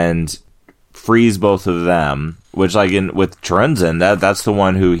 and frees both of them, which like with Trunzen, that's the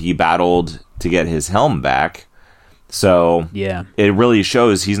one who he battled to get his helm back. So yeah, it really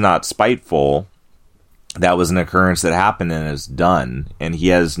shows he's not spiteful. That was an occurrence that happened and is done, and he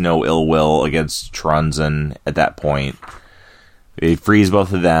has no ill will against Trunzen at that point. He frees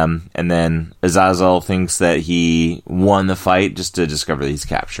both of them, and then Azazel thinks that he won the fight just to discover that he's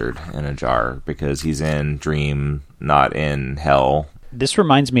captured in a jar because he's in Dream, not in hell. This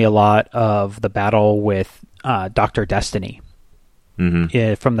reminds me a lot of the battle with Dr. Destiny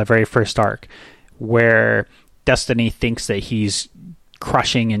from the very first arc, where Destiny thinks that he's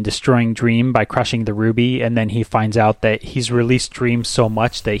crushing and destroying Dream by crushing the ruby, and then he finds out that he's released Dream so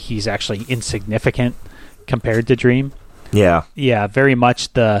much that he's actually insignificant compared to Dream. Yeah, very much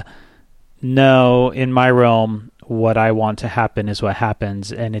no, in my realm, what I want to happen is what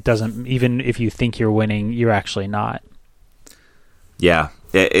happens, and it doesn't, even if you think you're winning, you're actually not. Yeah,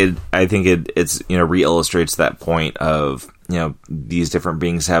 I think it's re-illustrates that point of, these different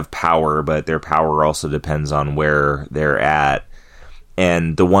beings have power, but their power also depends on where they're at.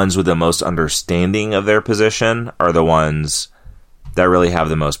 And the ones with the most understanding of their position are the ones that really have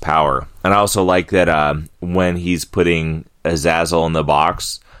the most power. And I also like that when he's putting Azazel in the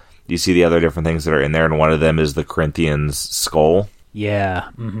box, you see the other different things that are in there, and one of them is the Corinthian's skull. Yeah.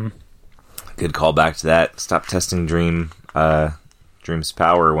 Mm-hmm. Good callback to that. Stop testing Dream's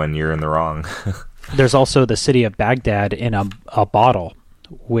power when you're in the wrong. There's also the city of Baghdad in a bottle,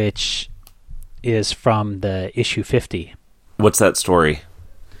 which is from the issue 50. What's that story?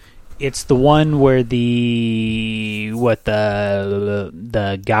 It's the one where the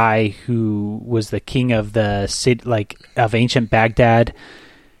guy who was the king of the city, of ancient Baghdad,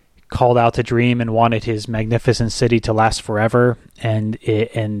 called out to Dream and wanted his magnificent city to last forever, and it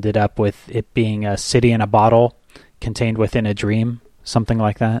ended up with it being a city in a bottle contained within a dream, something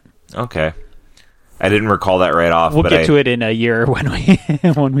like that. Okay. I didn't recall that right off. We'll get to it in a year when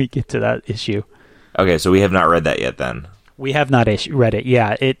we get to that issue. Okay, so we have not read that yet then. We have not read it.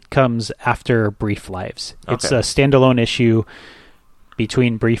 Yeah, it comes after Brief Lives. Okay. It's a standalone issue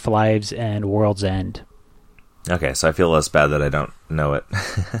between Brief Lives and World's End. Okay, so I feel less bad that I don't know it.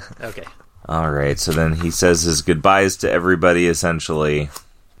 Okay. All right, so then he says his goodbyes to everybody, essentially.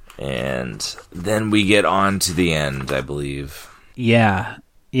 And then we get on to the end, I believe. Yeah,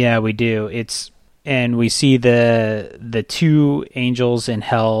 we do. And we see the two angels in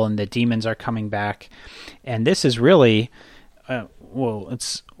hell, and the demons are coming back. And this is really...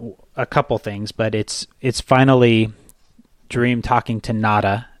 it's a couple things, but it's finally Dream talking to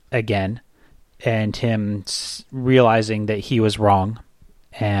Nada again, and him realizing that he was wrong,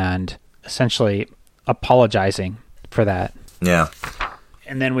 and essentially apologizing for that. Yeah.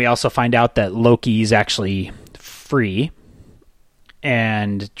 And then we also find out that Loki's actually free,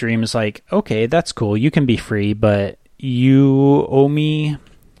 and Dream's like, okay, that's cool, you can be free, but you owe me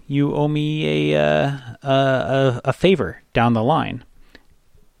a favor down the line.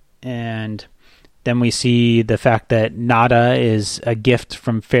 And then we see the fact that Nada is a gift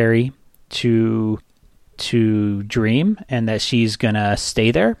from Fairy to Dream, and that she's gonna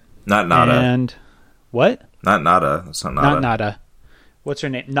stay there. Not Nada. And what? Not Nada. That's not Nada. Not Nada. What's her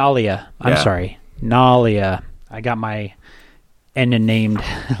name? Nalia. I'm sorry. Nalia. I got my unnamed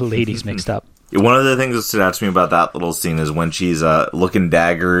ladies mixed up. One of the things that stood out to me about that little scene is when she's looking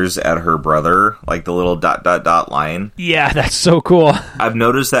daggers at her brother, like the little ... line. Yeah, that's so cool. I've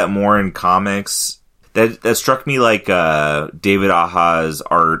noticed that more in comics. That struck me like David Aja's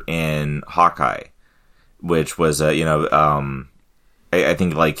art in Hawkeye, which was I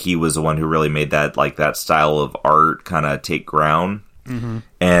think like he was the one who really made that style of art kind of take ground. Mm-hmm.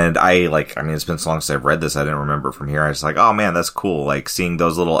 And it's been so long since I've read this, I didn't remember from here. I was like, oh man, that's cool. Like seeing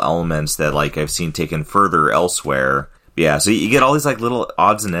those little elements that like I've seen taken further elsewhere. Yeah, so you get all these like little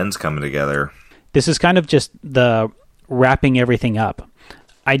odds and ends coming together. This is kind of just the wrapping everything up.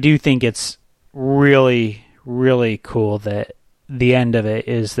 I do think it's really, really cool that the end of it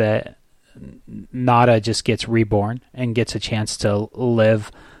is that Nada just gets reborn and gets a chance to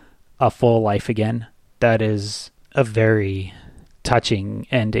live a full life again. That is a very touching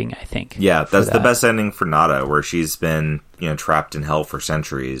ending, I think. Yeah, that's the best ending for Nada, where she's been, trapped in hell for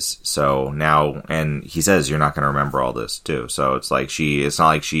centuries. So now, and he says you're not going to remember all this too. So it's like it's not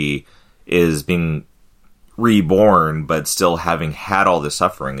like she is being reborn, but still having had all this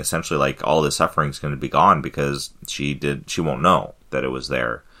suffering. Essentially, like all this suffering is going to be gone because she won't know that it was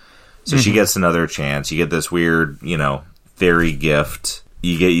there. So she gets another chance. You get this weird, fairy gift.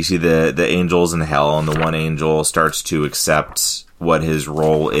 You see the angels in hell, and the one angel starts to accept what his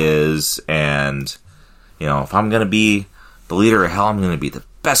role is, and if I'm gonna be the leader of hell, I'm gonna be the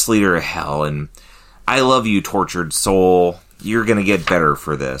best leader of hell, and I love you, tortured soul. You're gonna get better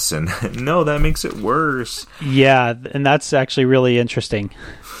for this. And no, that makes it worse. Yeah, and that's actually really interesting,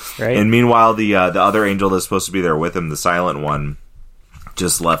 right? And meanwhile, the other angel that's supposed to be there with him, the silent one,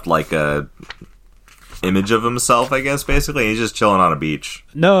 just left like a image of himself, I guess. Basically, he's just chilling on a beach.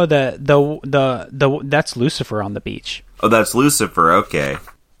 No, the that's Lucifer on the beach. Oh, that's Lucifer. Okay.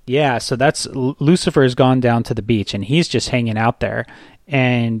 Yeah, so that's Lucifer's gone down to the beach, and he's just hanging out there,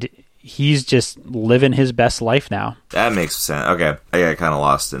 and he's just living his best life now. That makes sense. Okay, I got kind of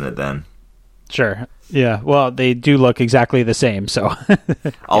lost in it then. Sure. Yeah, well, they do look exactly the same, so...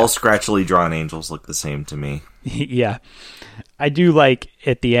 All scratchily drawn angels look the same to me. Yeah. I do like,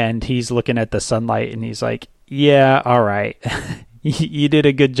 at the end, he's looking at the sunlight, and he's like, yeah, all right. You did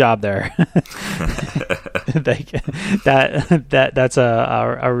a good job there. That's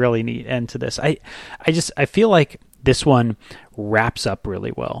a really neat end to this. I feel like this one wraps up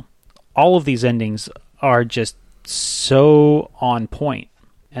really well. All of these endings are just so on point,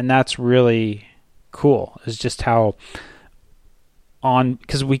 and that's really cool. It's just how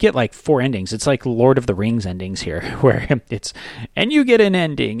because we get like 4 endings. It's like Lord of the Rings endings here, where it's and you get an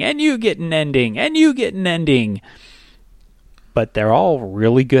ending, and you get an ending, and you get an ending. But they're all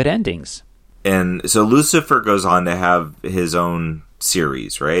really good endings. And so Lucifer goes on to have his own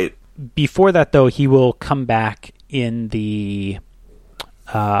series, right? Before that, though, he will come back in the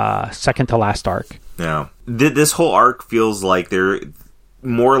second to last arc. Yeah. This whole arc feels like they're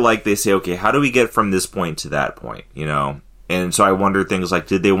more like they say, okay, how do we get from this point to that point, you know? And so I wonder things like,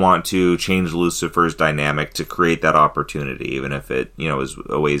 did they want to change Lucifer's dynamic to create that opportunity, even if it, you know, was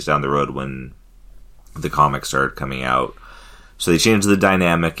a ways down the road when the comics started coming out? So they change the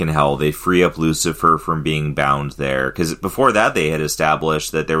dynamic in hell. They free up Lucifer from being bound there. Because before that, they had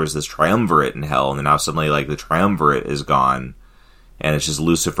established that there was this triumvirate in hell. And now suddenly, like, the triumvirate is gone. And it's just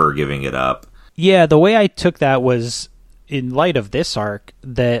Lucifer giving it up. Yeah, the way I took that was, in light of this arc,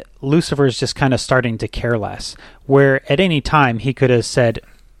 that Lucifer's just kind of starting to care less. Where at any time, he could have said,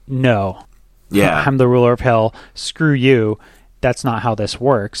 no. Yeah. I'm the ruler of hell. Screw you. That's not how this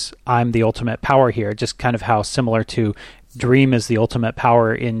works. I'm the ultimate power here. Just kind of how similar to Dream is the ultimate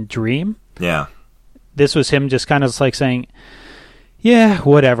power in Dream. Yeah. This was him just kind of like saying, yeah,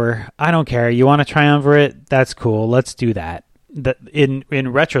 whatever. I don't care. You want to triumvirate? That's cool. Let's do that. In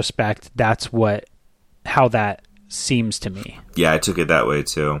retrospect, that's how that seems to me. Yeah, I took it that way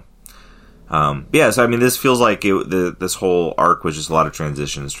too. Yeah, so I mean, this feels like this whole arc was just a lot of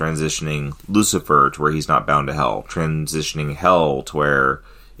transitions. Transitioning Lucifer to where he's not bound to hell. Transitioning hell to where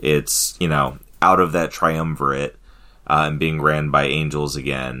it's, you know, out of that triumvirate. And being ran by angels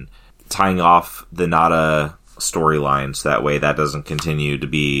again, tying off the Nada storyline so that way that doesn't continue to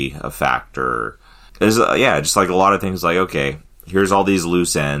be a factor. There's just like a lot of things like, okay, here's all these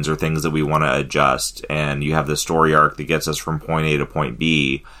loose ends or things that we want to adjust, and you have the story arc that gets us from point A to point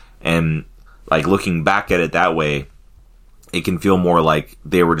B, and like looking back at it that way, it can feel more like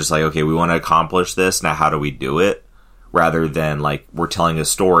they were just like, okay, we want to accomplish this, now how do we do it? Rather than like we're telling a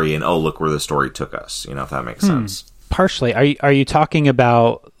story and oh, look where the story took us, you know, if that makes sense. Partially. Are you talking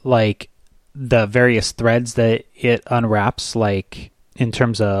about like the various threads that it unwraps, like in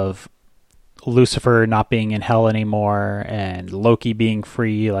terms of Lucifer not being in hell anymore and Loki being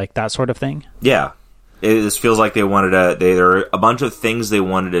free, like that sort of thing? Yeah. It just feels like they wanted to... There are a bunch of things they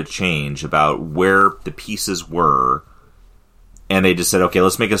wanted to change about where the pieces were, and they just said, okay,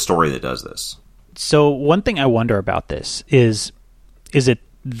 let's make a story that does this. So one thing I wonder about this is it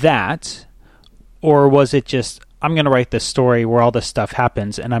that, or was it just... I'm going to write this story where all this stuff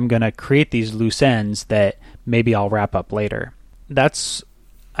happens, and I'm going to create these loose ends that maybe I'll wrap up later. That's,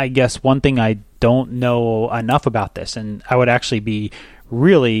 I guess, one thing I don't know enough about this, and I would actually be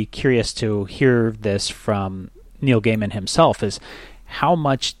really curious to hear this from Neil Gaiman himself, is how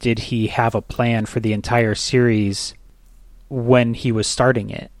much did he have a plan for the entire series when he was starting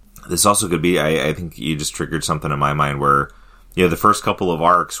it? This also could be, I think you just triggered something in my mind where... You know, the first couple of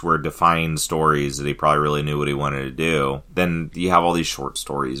arcs were defined stories that he probably really knew what he wanted to do. Then you have all these short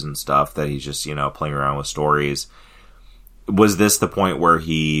stories and stuff that he's just, you know, playing around with stories. Was this the point where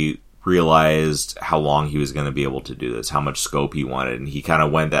he realized how long he was going to be able to do this, how much scope he wanted, and he kind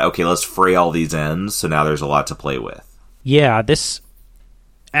of went that, okay, let's fray all these ends, so now there's a lot to play with? Yeah, this...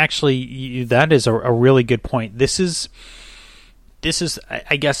 Actually, that is a really good point. This is,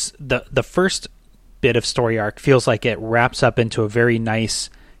 I guess, the first... bit of story arc feels like it wraps up into a very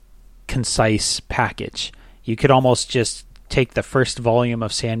nice, concise package. You could almost just take the first volume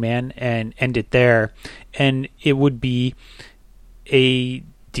of Sandman and end it there, and it would be a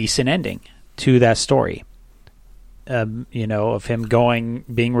decent ending to that story. You know, of him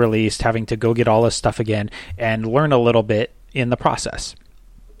being released, having to go get all this stuff again, and learn a little bit in the process.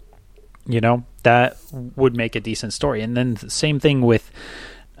 You know, that would make a decent story. And then the same thing with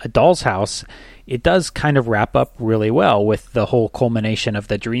A Doll's House. It does kind of wrap up really well with the whole culmination of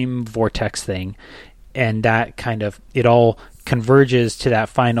the dream vortex thing, and that kind of, it all converges to that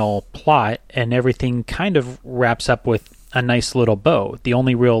final plot, and everything kind of wraps up with a nice little bow. The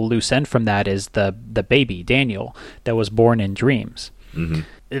only real loose end from that is the baby, Daniel, that was born in dreams. Mm-hmm.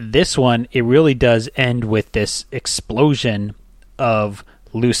 This one, it really does end with this explosion of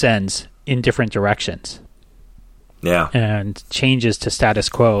loose ends in different directions. Yeah. And changes to status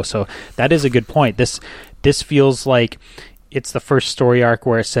quo. So that is a good point. This feels like it's the first story arc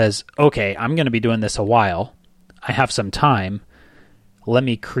where it says, okay, I'm going to be doing this a while. I have some time. Let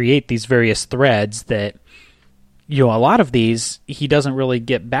me create these various threads that, a lot of these he doesn't really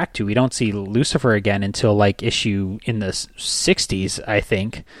get back to. We don't see Lucifer again until like issue in the 60s, I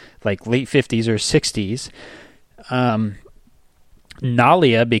think, like late 50s or 60s.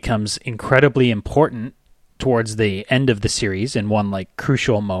 Nalia becomes incredibly important towards the end of the series in one like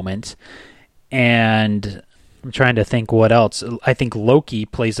crucial moment. And I'm trying to think what else. I think Loki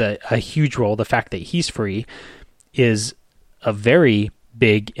plays a huge role. The fact that he's free is a very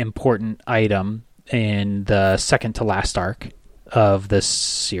big, important item in the second to last arc of this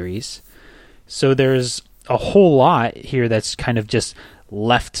series. So there's a whole lot here that's kind of just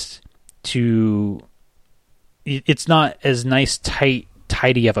left to... It's not as nice,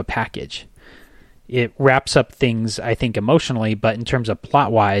 tidy of a package. It wraps up things, I think, emotionally, but in terms of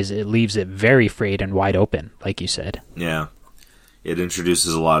plot-wise, it leaves it very frayed and wide open, like you said. Yeah. It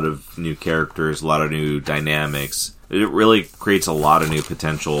introduces a lot of new characters, a lot of new dynamics. It really creates a lot of new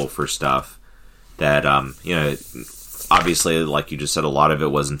potential for stuff that, obviously, like you just said, a lot of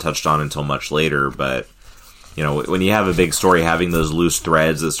it wasn't touched on until much later, but, when you have a big story, having those loose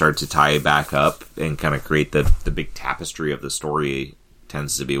threads that start to tie back up and kind of create the big tapestry of the story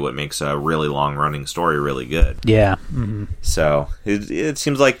tends to be what makes a really long-running story really good. Yeah. Mm-hmm. So, it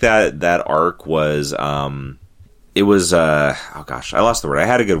seems like that arc was... It was, I lost the word. I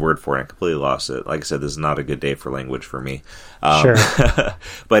had a good word for it. I completely lost it. Like I said, this is not a good day for language for me. Sure.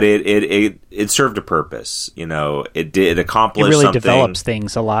 But it served a purpose. It accomplished something. It really something. Develops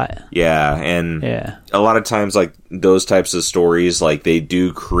things a lot. Yeah, and a lot of times, like, those types of stories, like, they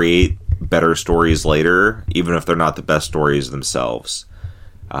do create better stories later, even if they're not the best stories themselves.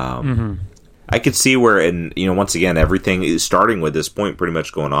 I could see where, and once again, everything is starting with this point, pretty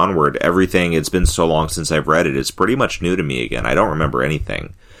much going onward. Everything, it's been so long since I've read it, it's pretty much new to me again. I don't remember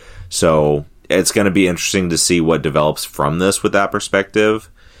anything. So it's going to be interesting to see what develops from this with that perspective,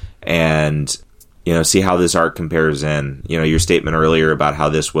 and see how this arc compares in. Your statement earlier about how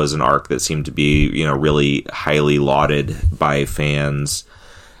this was an arc that seemed to be really highly lauded by fans.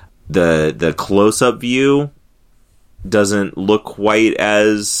 The close-up view doesn't look quite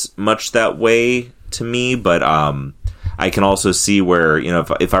as much that way to me, but I can also see where,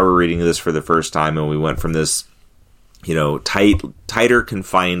 if I were reading this for the first time and we went from this, tighter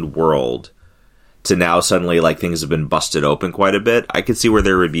confined world to now suddenly like things have been busted open quite a bit, I could see where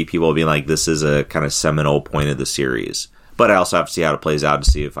there would be people being like, this is a kind of seminal point of the series. But I also have to see how it plays out to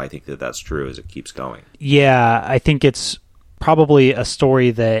see if I think that that's true as it keeps going. Yeah, I think it's probably a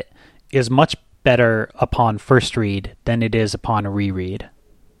story that is much better upon first read than it is upon a reread.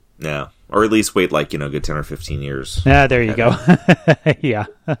 Yeah. Or at least wait like, good 10 or 15 years. Yeah, there you go. Yeah.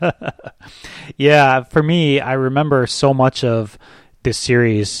 Yeah, for me, I remember so much of this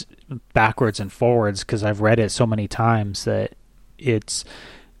series backwards and forwards because I've read it so many times that it's,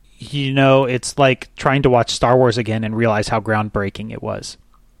 it's like trying to watch Star Wars again and realize how groundbreaking it was.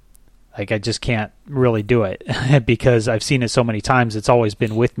 Like, I just can't really do it because I've seen it so many times. It's always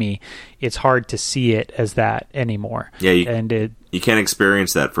been with me. It's hard to see it as that anymore. Yeah, you can't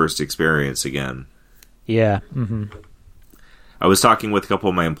experience that first experience again. Yeah. Mm-hmm. I was talking with a couple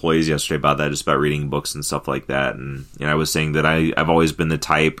of my employees yesterday about that, just about reading books and stuff like that. And I was saying that I've always been the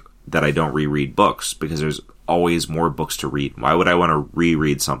type that I don't reread books because there's always more books to read. Why would I want to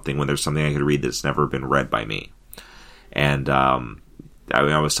reread something when there's something I could read that's never been read by me? And,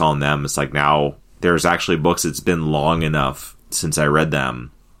 I was telling them, it's like now there's actually books it's been long enough since I read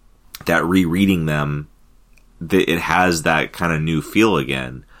them that rereading them, it has that kind of new feel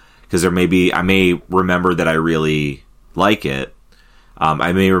again. Because I may remember that I really like it.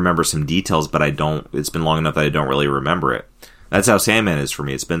 I may remember some details, but it's been long enough that I don't really remember it. That's how Sandman is for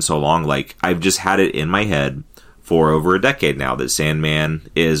me. It's been so long. Like, I've just had it in my head for over a decade now that Sandman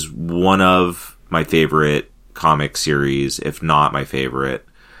is one of my favorite comic series, if not my favorite,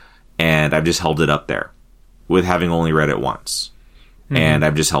 and I've just held it up there with having only read it once. Mm-hmm. And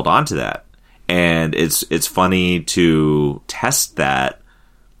I've just held on to that. And it's funny to test that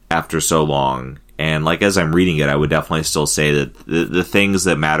after so long. And like, as I'm reading it, I would definitely still say that the things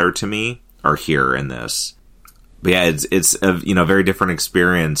that matter to me are here in this. But yeah, it's a very different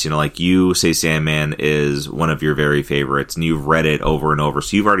experience. Like you say Sandman is one of your very favorites and you've read it over and over.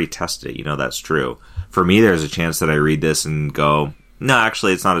 So you've already tested it. That's true. for me, there's a chance that I read this and go, no,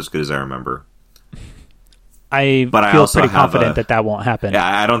 actually, it's not as good as I remember. I feel pretty confident that won't happen. Yeah,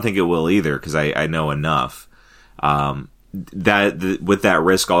 I don't think it will either, because I know enough. With that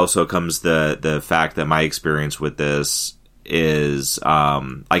risk also comes the fact that my experience with this is I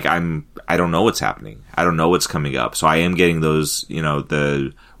don't know what's happening. I don't know what's coming up. So I am getting those,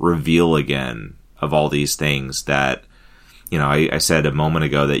 the reveal again of all these things that, I said a moment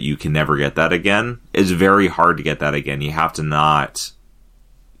ago that you can never get that again. It's very hard to get that again. You have to not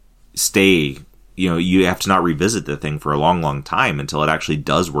stay, you have to not revisit the thing for a long, long time until it actually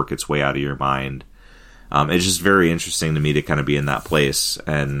does work its way out of your mind. It's just very interesting to me to kind of be in that place.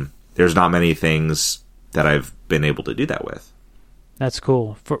 And there's not many things that I've been able to do that with. That's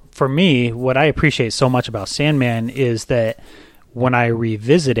cool. For me, what I appreciate so much about Sandman is that when I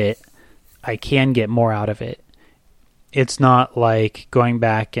revisit it, I can get more out of it. It's not like going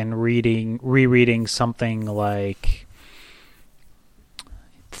back and rereading something like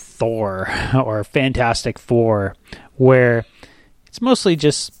Thor or Fantastic Four, where it's mostly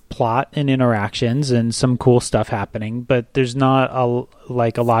just plot and interactions and some cool stuff happening, but there's not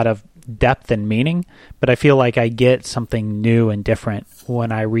a lot of depth and meaning. But I feel like I get something new and different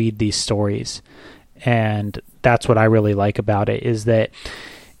when I read these stories, and that's what I really like about it, is that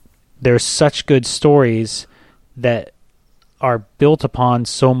there's such good stories that are built upon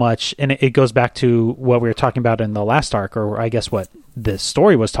so much, and it goes back to what we were talking about in the last arc, or I guess what the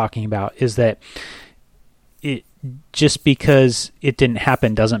story was talking about, is that it just because it didn't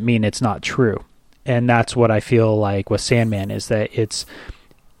happen doesn't mean it's not true. And that's what I feel like with Sandman, is that it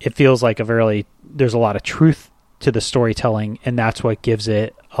feels like there's a lot of truth to the storytelling, and that's what gives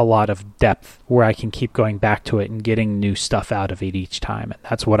it a lot of depth, where I can keep going back to it and getting new stuff out of it each time. And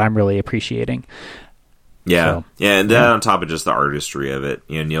that's what I'm really appreciating. Yeah. And then on top of just the artistry of it,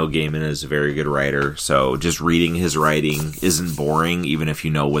 Neil Gaiman is a very good writer, so just reading his writing isn't boring, even if you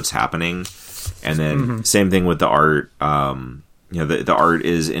know what's happening. And then same thing with the art. The art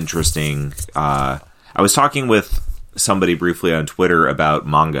is interesting. I was talking with somebody briefly on Twitter about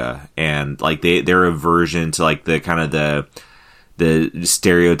manga, and like their aversion to like the kind of the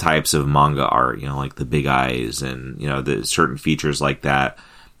stereotypes of manga art, like the big eyes and the certain features like that,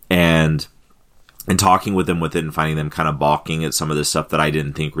 and talking with them with it and finding them kind of balking at some of the stuff that I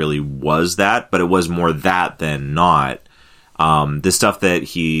didn't think really was that, but it was more that than not. The stuff that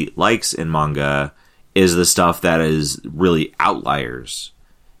he likes in manga is the stuff that is really outliers.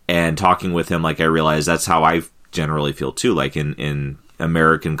 And talking with him, like, I realized that's how I generally feel too. Like in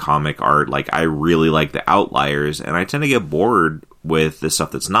American comic art, like, I really like the outliers, and I tend to get bored with the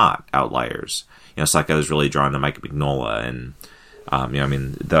stuff that's not outliers. It's like I was really drawn to Mike Mignola, and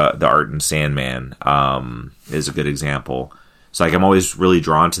the art in Sandman is a good example. So like I'm always really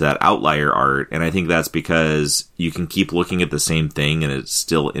drawn to that outlier art, and I think that's because you can keep looking at the same thing and it's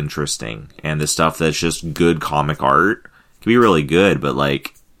still interesting. And the stuff that's just good comic art can be really good, but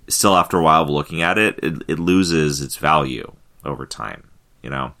like still after a while of looking at it, it loses its value over time,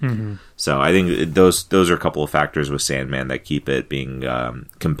 So I think those are a couple of factors with Sandman that keep it being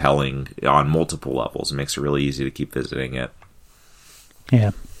compelling on multiple levels. It makes it really easy to keep visiting it.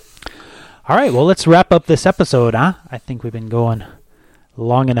 Yeah. All right, well, let's wrap up this episode, huh? I think we've been going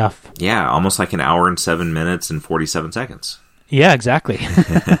long enough. Yeah, almost like an hour and 7 minutes and 47 seconds. Yeah, exactly.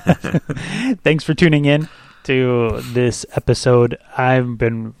 Thanks for tuning in to this episode. I've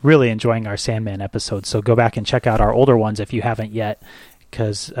been really enjoying our Sandman episodes, so go back and check out our older ones if you haven't yet,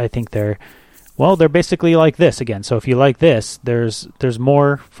 because I think they're basically like this again. So if you like this, there's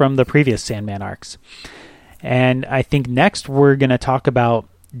more from the previous Sandman arcs. And I think next we're going to talk about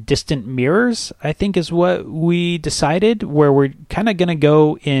Distant Mirrors, I think is what we decided, where we're kind of going to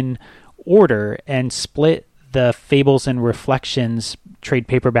go in order and split the Fables and Reflections trade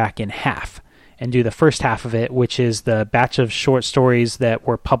paperback in half and do the first half of it, which is the batch of short stories that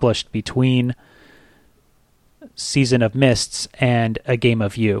were published between Season of Mists and A Game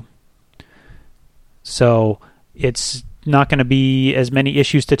of You. So it's not going to be as many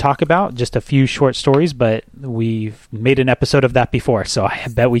issues to talk about, just a few short stories, but we've made an episode of that before, so I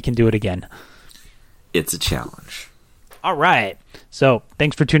bet we can do it again. It's a challenge. All right. So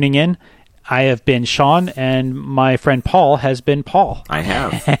thanks for tuning in. I have been Sean, and my friend Paul has been Paul. I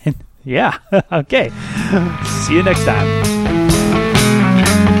have. Yeah. Okay. See you next time.